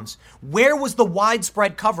firebombs. Where was the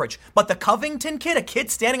widespread coverage? But the Covington kid, a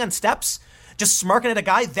kid standing on steps, just smirking at a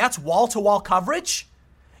guy, that's wall-to-wall coverage?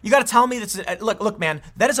 You got to tell me this is, look, man,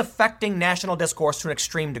 that is affecting national discourse to an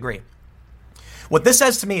extreme degree. What this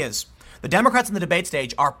says to me is the Democrats in the debate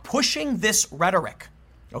stage are pushing this rhetoric,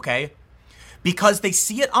 okay, because they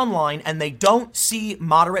see it online and they don't see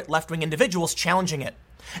moderate left-wing individuals challenging it.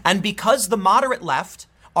 And because the moderate left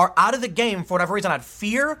are out of the game for whatever reason, out of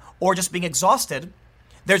fear or just being exhausted,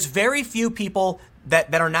 there's very few people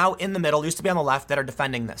that are now in the middle, used to be on the left, that are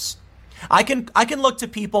defending this. I can look to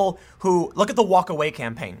people who look at the walk away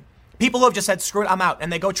campaign. People who have just said, screw it, I'm out,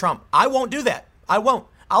 and they go Trump. I won't do that. I won't.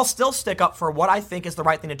 I'll still stick up for what I think is the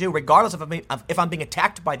right thing to do, regardless of if I'm being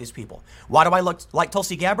attacked by these people. Why do I look like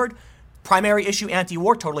Tulsi Gabbard? Primary issue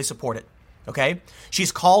anti-war, totally support it. Okay,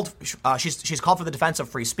 she's called for the defense of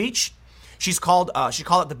free speech. She called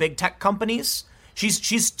out the big tech companies.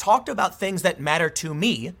 She's talked about things that matter to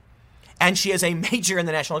me, and she is a major in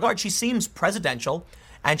the National Guard. She seems presidential,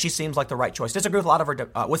 and she seems like the right choice. Disagree with a lot of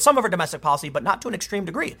her with some of her domestic policy, but not to an extreme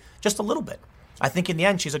degree, just a little bit. I think in the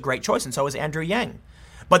end she's a great choice, and so is Andrew Yang.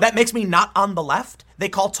 But that makes me not on the left. They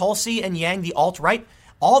call Tulsi and Yang the alt-right.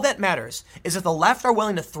 All that matters is if the left are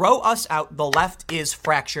willing to throw us out, the left is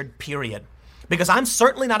fractured, period. Because I'm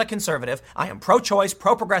certainly not a conservative. I am pro-choice,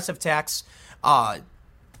 pro-progressive tax. I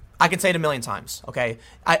can say it a million times, okay?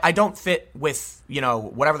 I don't fit with,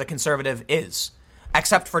 whatever the conservative is,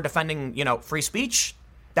 except for defending, free speech.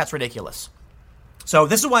 That's ridiculous. So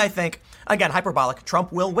this is why I think, again, hyperbolic,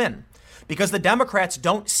 Trump will win. Because the Democrats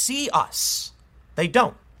don't see us. They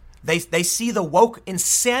don't. They see the woke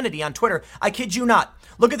insanity on Twitter. I kid you not.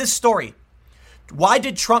 Look at this story. Why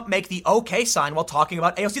did Trump make the OK sign while talking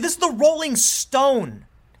about AOC? This is the Rolling Stone.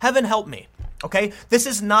 Heaven help me. Okay? This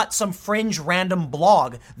is not some fringe random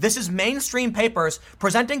blog. This is mainstream papers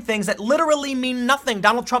presenting things that literally mean nothing.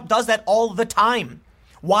 Donald Trump does that all the time.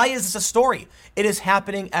 Why is this a story? It is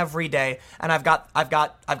happening every day. And I've got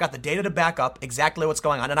the data to back up exactly what's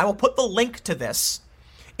going on. And I will put the link to this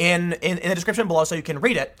in the description below so you can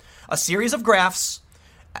read it. A series of graphs,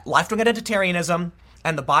 left-wing identitarianism,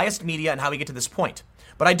 and the biased media and how we get to this point.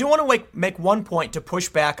 But I do want to make one point to push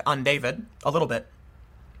back on David a little bit.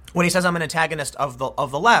 When he says I'm an antagonist of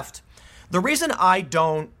the left, the reason I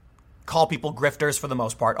don't call people grifters for the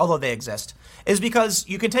most part, although they exist, is because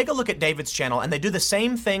you can take a look at David's channel and they do the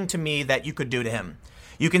same thing to me that you could do to him.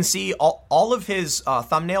 You can see all of his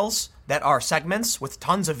thumbnails that are segments with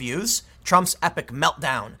tons of views. Trump's epic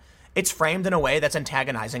meltdown. It's framed in a way that's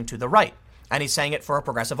antagonizing to the right. And he's saying it for a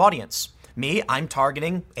progressive audience. Me, I'm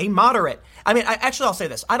targeting a moderate. I mean, I'll say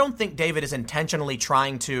this. I don't think David is intentionally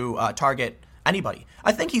trying to target anybody.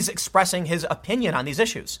 I think he's expressing his opinion on these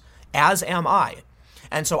issues, as am I.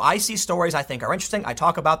 And so I see stories I think are interesting. I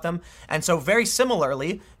talk about them. And so very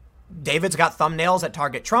similarly, David's got thumbnails that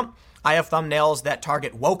target Trump. I have thumbnails that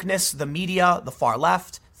target wokeness, the media, the far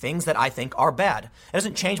left, things that I think are bad. It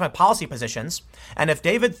doesn't change my policy positions. And if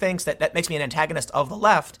David thinks that makes me an antagonist of the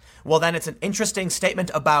left, well, then it's an interesting statement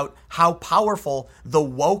about how powerful the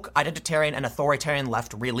woke, identitarian, and authoritarian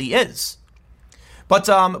left really is. But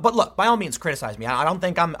look, by all means, criticize me. I don't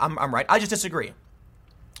think I'm right. I just disagree.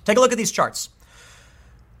 Take a look at these charts.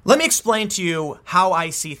 Let me explain to you how I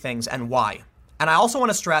see things and why. And I also want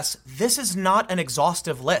to stress, this is not an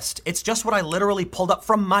exhaustive list. It's just what I literally pulled up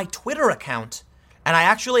from my Twitter account. And I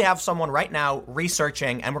actually have someone right now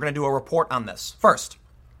researching, and we're going to do a report on this. First,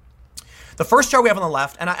 the first chart we have on the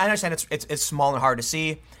left, and I understand it's small and hard to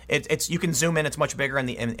see. You can zoom in; it's much bigger in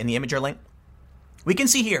the Imager link. We can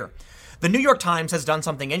see here, the New York Times has done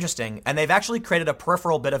something interesting, and they've actually created a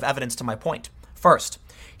peripheral bit of evidence to my point. First,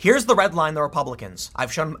 here's the red line: the Republicans.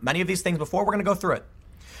 I've shown many of these things before. We're going to go through it.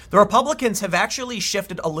 The Republicans have actually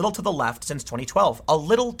shifted a little to the left since 2012. A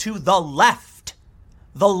little to the left.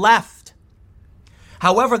 The left.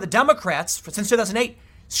 However, the Democrats, since 2008,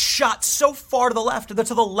 shot so far to the left. They're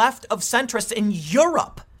to the left of centrists in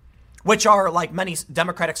Europe, which are like many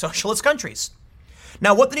democratic socialist countries.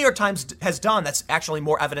 Now, what the New York Times has done, that's actually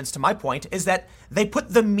more evidence to my point, is that they put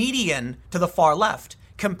the median to the far left,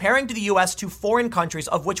 comparing to the U.S. to foreign countries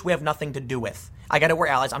of which we have nothing to do with. I get it, we're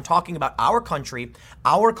allies. I'm talking about our country,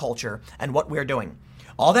 our culture, and what we're doing.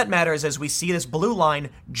 All that matters is we see this blue line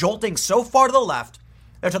jolting so far to the left,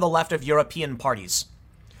 they're to the left of European parties.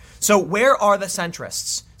 So where are the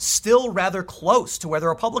centrists? Still rather close to where the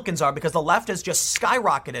Republicans are because the left has just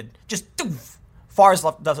skyrocketed, just far to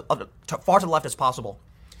the left as possible.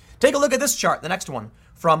 Take a look at this chart, the next one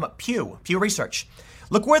from Pew Research.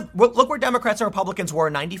 Look where Democrats and Republicans were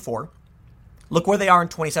in 94. Look where they are in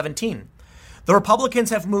 2017. The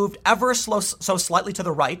Republicans have moved ever so slightly to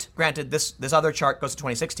the right. Granted, this other chart goes to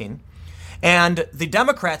 2016. And the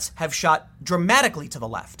Democrats have shot dramatically to the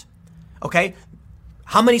left. Okay?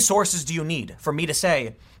 How many sources do you need for me to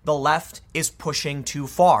say the left is pushing too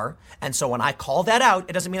far? And so when I call that out,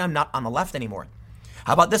 it doesn't mean I'm not on the left anymore.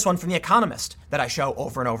 How about this one from The Economist that I show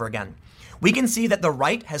over and over again? We can see that the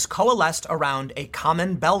right has coalesced around a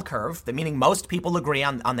common bell curve, that meaning most people agree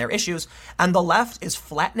on their issues, and the left is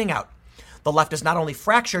flattening out. The left is not only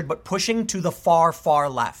fractured, but pushing to the far, far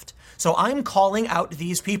left. So I'm calling out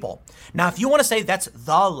these people. Now, if you want to say that's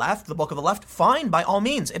the left, the bulk of the left, fine, by all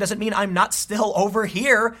means. It doesn't mean I'm not still over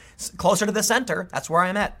here, closer to the center. That's where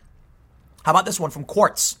I'm at. How about this one from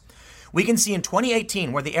Quartz? We can see in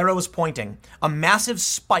 2018, where the arrow is pointing, a massive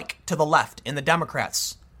spike to the left in the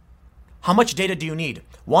Democrats. How much data do you need?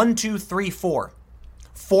 1, 2, 3, 4.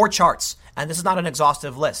 4 charts. And this is not an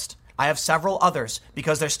exhaustive list. I have several others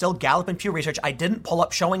because there's still Gallup and Pew Research I didn't pull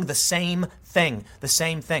up showing the same thing.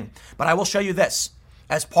 But I will show you this.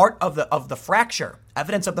 As part of the fracture,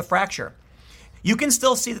 evidence of the fracture, you can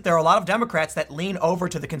still see that there are a lot of Democrats that lean over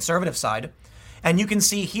to the conservative side. And you can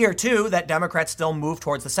see here, too, that Democrats still move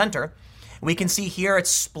towards the center. We can see here it's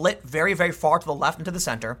split very, very far to the left and to the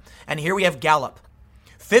center. And here we have Gallup.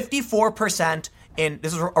 54%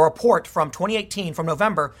 this is a report from 2018, from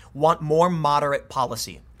November, want more moderate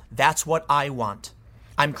policy. That's what I want.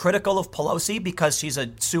 I'm critical of Pelosi because she's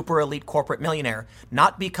a super elite corporate millionaire,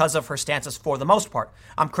 not because of her stances for the most part.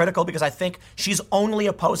 I'm critical because I think she's only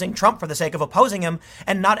opposing Trump for the sake of opposing him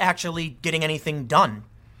and not actually getting anything done.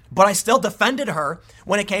 But I still defended her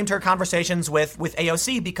when it came to her conversations with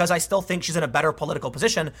AOC because I still think she's in a better political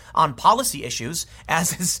position on policy issues,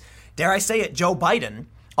 as is, dare I say it, Joe Biden.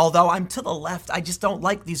 Although I'm to the left, I just don't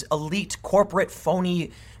like these elite corporate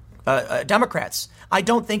phony Democrats. I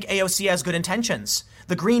don't think AOC has good intentions.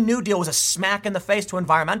 The Green New Deal was a smack in the face to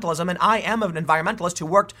environmentalism, and I am an environmentalist who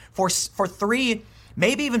worked for 3,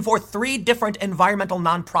 maybe even for 3 different environmental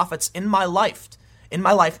nonprofits in my life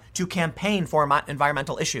to campaign for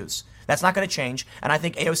environmental issues. That's not going to change, and I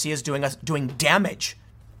think AOC is doing damage.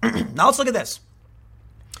 Now let's look at this.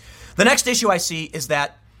 The next issue I see is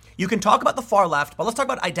that you can talk about the far left, but let's talk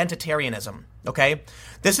about identitarianism, okay?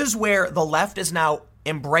 This is where the left is now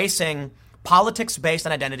embracing politics based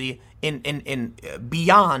on identity in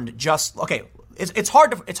beyond just, okay, it's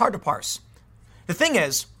hard to parse. The thing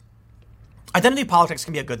is, identity politics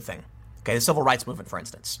can be a good thing. Okay, the civil rights movement, for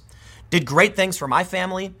instance, did great things for my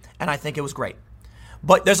family, and I think it was great.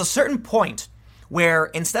 But there's a certain point where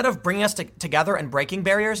instead of bringing us together and breaking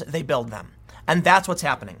barriers, they build them. And that's what's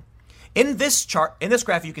happening. In this chart, in this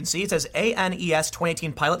graph, you can see it says ANES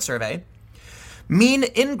 2018 pilot survey, mean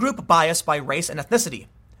in-group bias by race and ethnicity.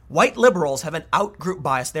 White liberals have an out-group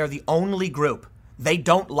bias. They're the only group. They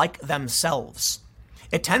don't like themselves.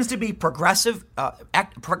 It tends to be progressive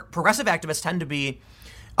activists tend to be,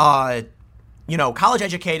 college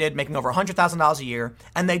educated, making over $100,000 a year,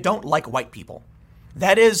 and they don't like white people.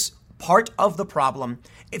 That is part of the problem.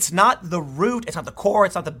 It's not the root, it's not the core,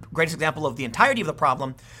 it's not the greatest example of the entirety of the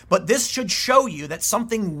problem, but this should show you that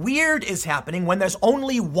something weird is happening when there's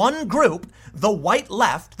only one group, the white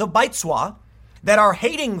left, the Baitswa, that are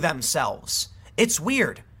hating themselves. It's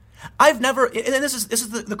weird. I've never, and this is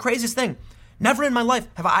the craziest thing, never in my life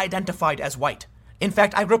have I identified as white. In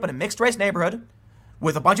fact, I grew up in a mixed race neighborhood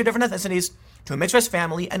with a bunch of different ethnicities to a mixed race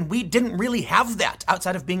family, and we didn't really have that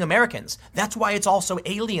outside of being Americans. That's why it's all so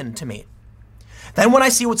alien to me. Then when I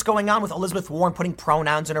see what's going on with Elizabeth Warren putting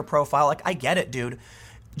pronouns in her profile, like, I get it, dude.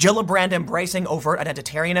 Gillibrand embracing overt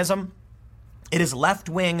identitarianism. It is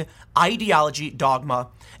left-wing ideology, dogma,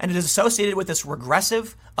 and it is associated with this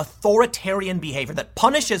regressive, authoritarian behavior that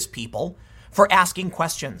punishes people for asking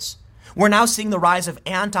questions. We're now seeing the rise of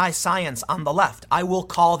anti-science on the left. I will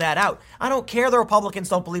call that out. I don't care the Republicans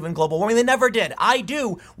don't believe in global warming. They never did. I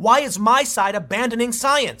do. Why is my side abandoning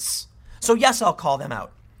science? So yes, I'll call them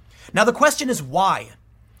out. Now the question is why?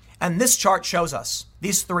 And this chart shows us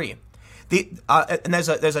these 3. And there's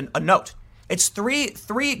a note. It's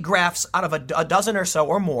three graphs out of a dozen or so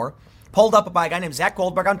or more, pulled up by a guy named Zach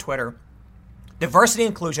Goldberg on Twitter. Diversity,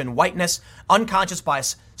 inclusion, whiteness, unconscious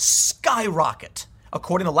bias skyrocket,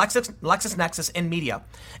 according to LexisNexis and media.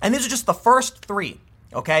 And these are just the first 3.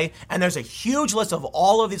 Okay? And there's a huge list of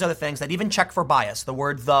all of these other things that even check for bias. The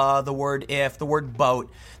word the word if, the word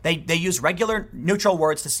boat. They use regular neutral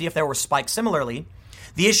words to see if there were spikes similarly.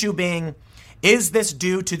 The issue being, is this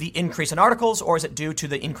due to the increase in articles or is it due to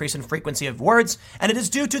the increase in frequency of words? And it is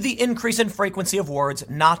due to the increase in frequency of words,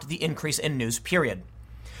 not the increase in news, period.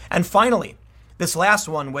 And finally, this last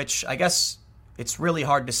one, which I guess it's really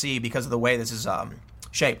hard to see because of the way this is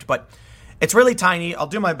shaped, but it's really tiny. I'll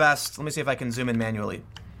do my best. Let me see if I can zoom in manually.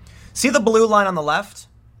 See the blue line on the left?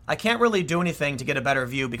 I can't really do anything to get a better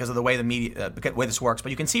view because of the way the way this works, but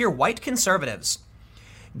you can see your white conservatives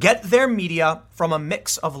get their media from a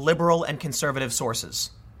mix of liberal and conservative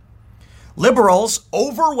sources. Liberals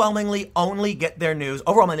overwhelmingly get their news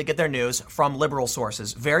from liberal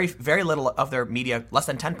sources. Very, very little of their media, less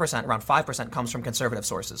than 10%, around 5%, comes from conservative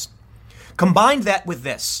sources. Combine that with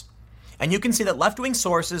this, and you can see that left-wing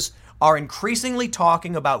sources are increasingly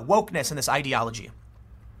talking about wokeness and this ideology.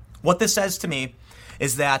 What this says to me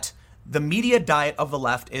is that the media diet of the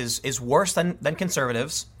left is worse than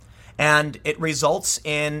conservatives, and it results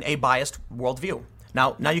in a biased worldview.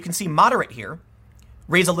 Now you can see moderate here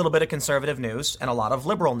reads a little bit of conservative news and a lot of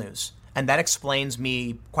liberal news, and that explains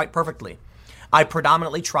me quite perfectly. I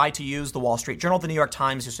predominantly try to use the Wall Street Journal, the New York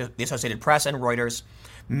Times, the Associated Press, and Reuters,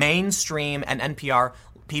 mainstream and NPR,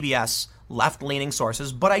 PBS, left-leaning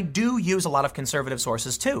sources, but I do use a lot of conservative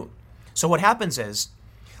sources too. So what happens is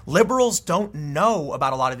liberals don't know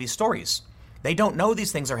about a lot of these stories. They don't know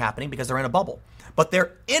these things are happening because they're in a bubble, but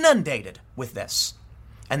they're inundated with this.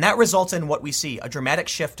 And that results in what we see, a dramatic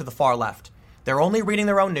shift to the far left. They're only reading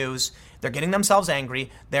their own news. They're getting themselves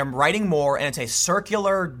angry. They're writing more, and it's a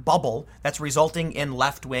circular bubble that's resulting in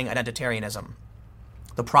left-wing identitarianism.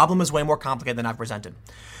 The problem is way more complicated than I've presented.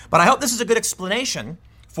 But I hope this is a good explanation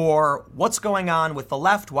for what's going on with the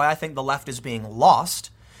left, why I think the left is being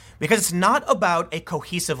lost, because it's not about a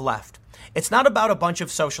cohesive left. It's not about a bunch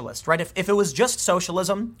of socialists, right? If it was just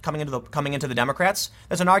socialism coming into the Democrats,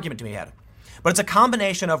 there's an argument to be had. But it's a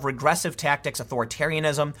combination of regressive tactics,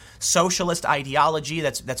 authoritarianism, socialist ideology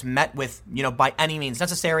that's met with, by any means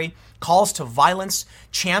necessary, calls to violence,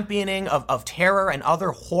 championing of terror and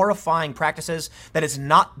other horrifying practices that is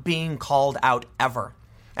not being called out ever.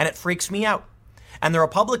 And it freaks me out. And the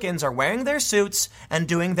Republicans are wearing their suits and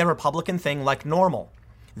doing their Republican thing like normal.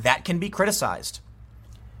 That can be criticized.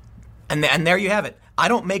 And there you have it. I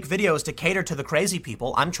don't make videos to cater to the crazy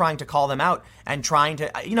people. I'm trying to call them out and trying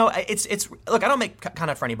to, look, I don't make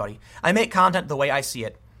content for anybody. I make content the way I see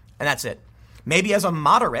it, and that's it. Maybe as a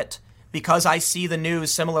moderate, because I see the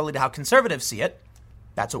news similarly to how conservatives see it,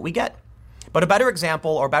 that's what we get. But a better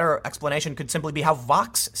example or better explanation could simply be how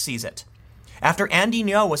Vox sees it. After Andy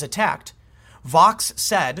Ngo was attacked, Vox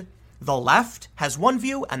said, the left has one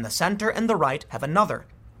view and the center and the right have another.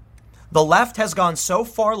 The left has gone so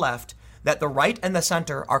far left that the right and the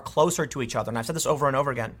center are closer to each other. And I've said this over and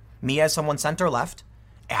over again. Me as someone center left,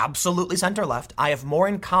 absolutely center left, I have more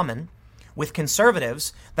in common with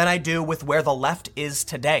conservatives than I do with where the left is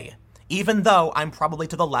today, even though I'm probably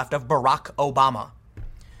to the left of Barack Obama.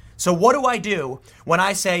 So what do I do when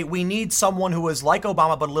I say we need someone who is like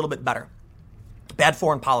Obama but a little bit better? Bad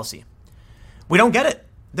foreign policy. We don't get it.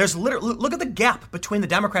 There's literally, look at the gap between the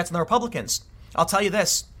Democrats and the Republicans. I'll tell you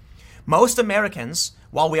this. Most Americans,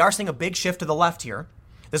 while we are seeing a big shift to the left here,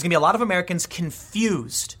 there's going to be a lot of Americans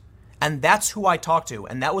confused. And that's who I talk to.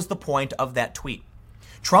 And that was the point of that tweet.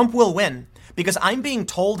 Trump will win because I'm being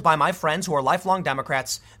told by my friends who are lifelong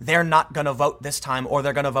Democrats they're not going to vote this time or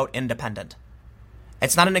they're going to vote independent.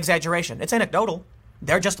 It's not an exaggeration. It's anecdotal.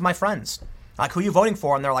 They're just my friends. Like, who are you voting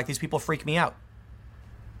for? And they're like, these people freak me out.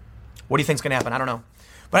 What do you think's going to happen? I don't know.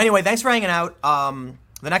 But anyway, thanks for hanging out.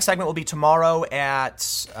 The next segment will be tomorrow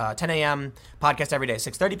at 10 a.m. Podcast every day,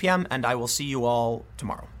 6:30 p.m. And I will see you all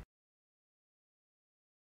tomorrow.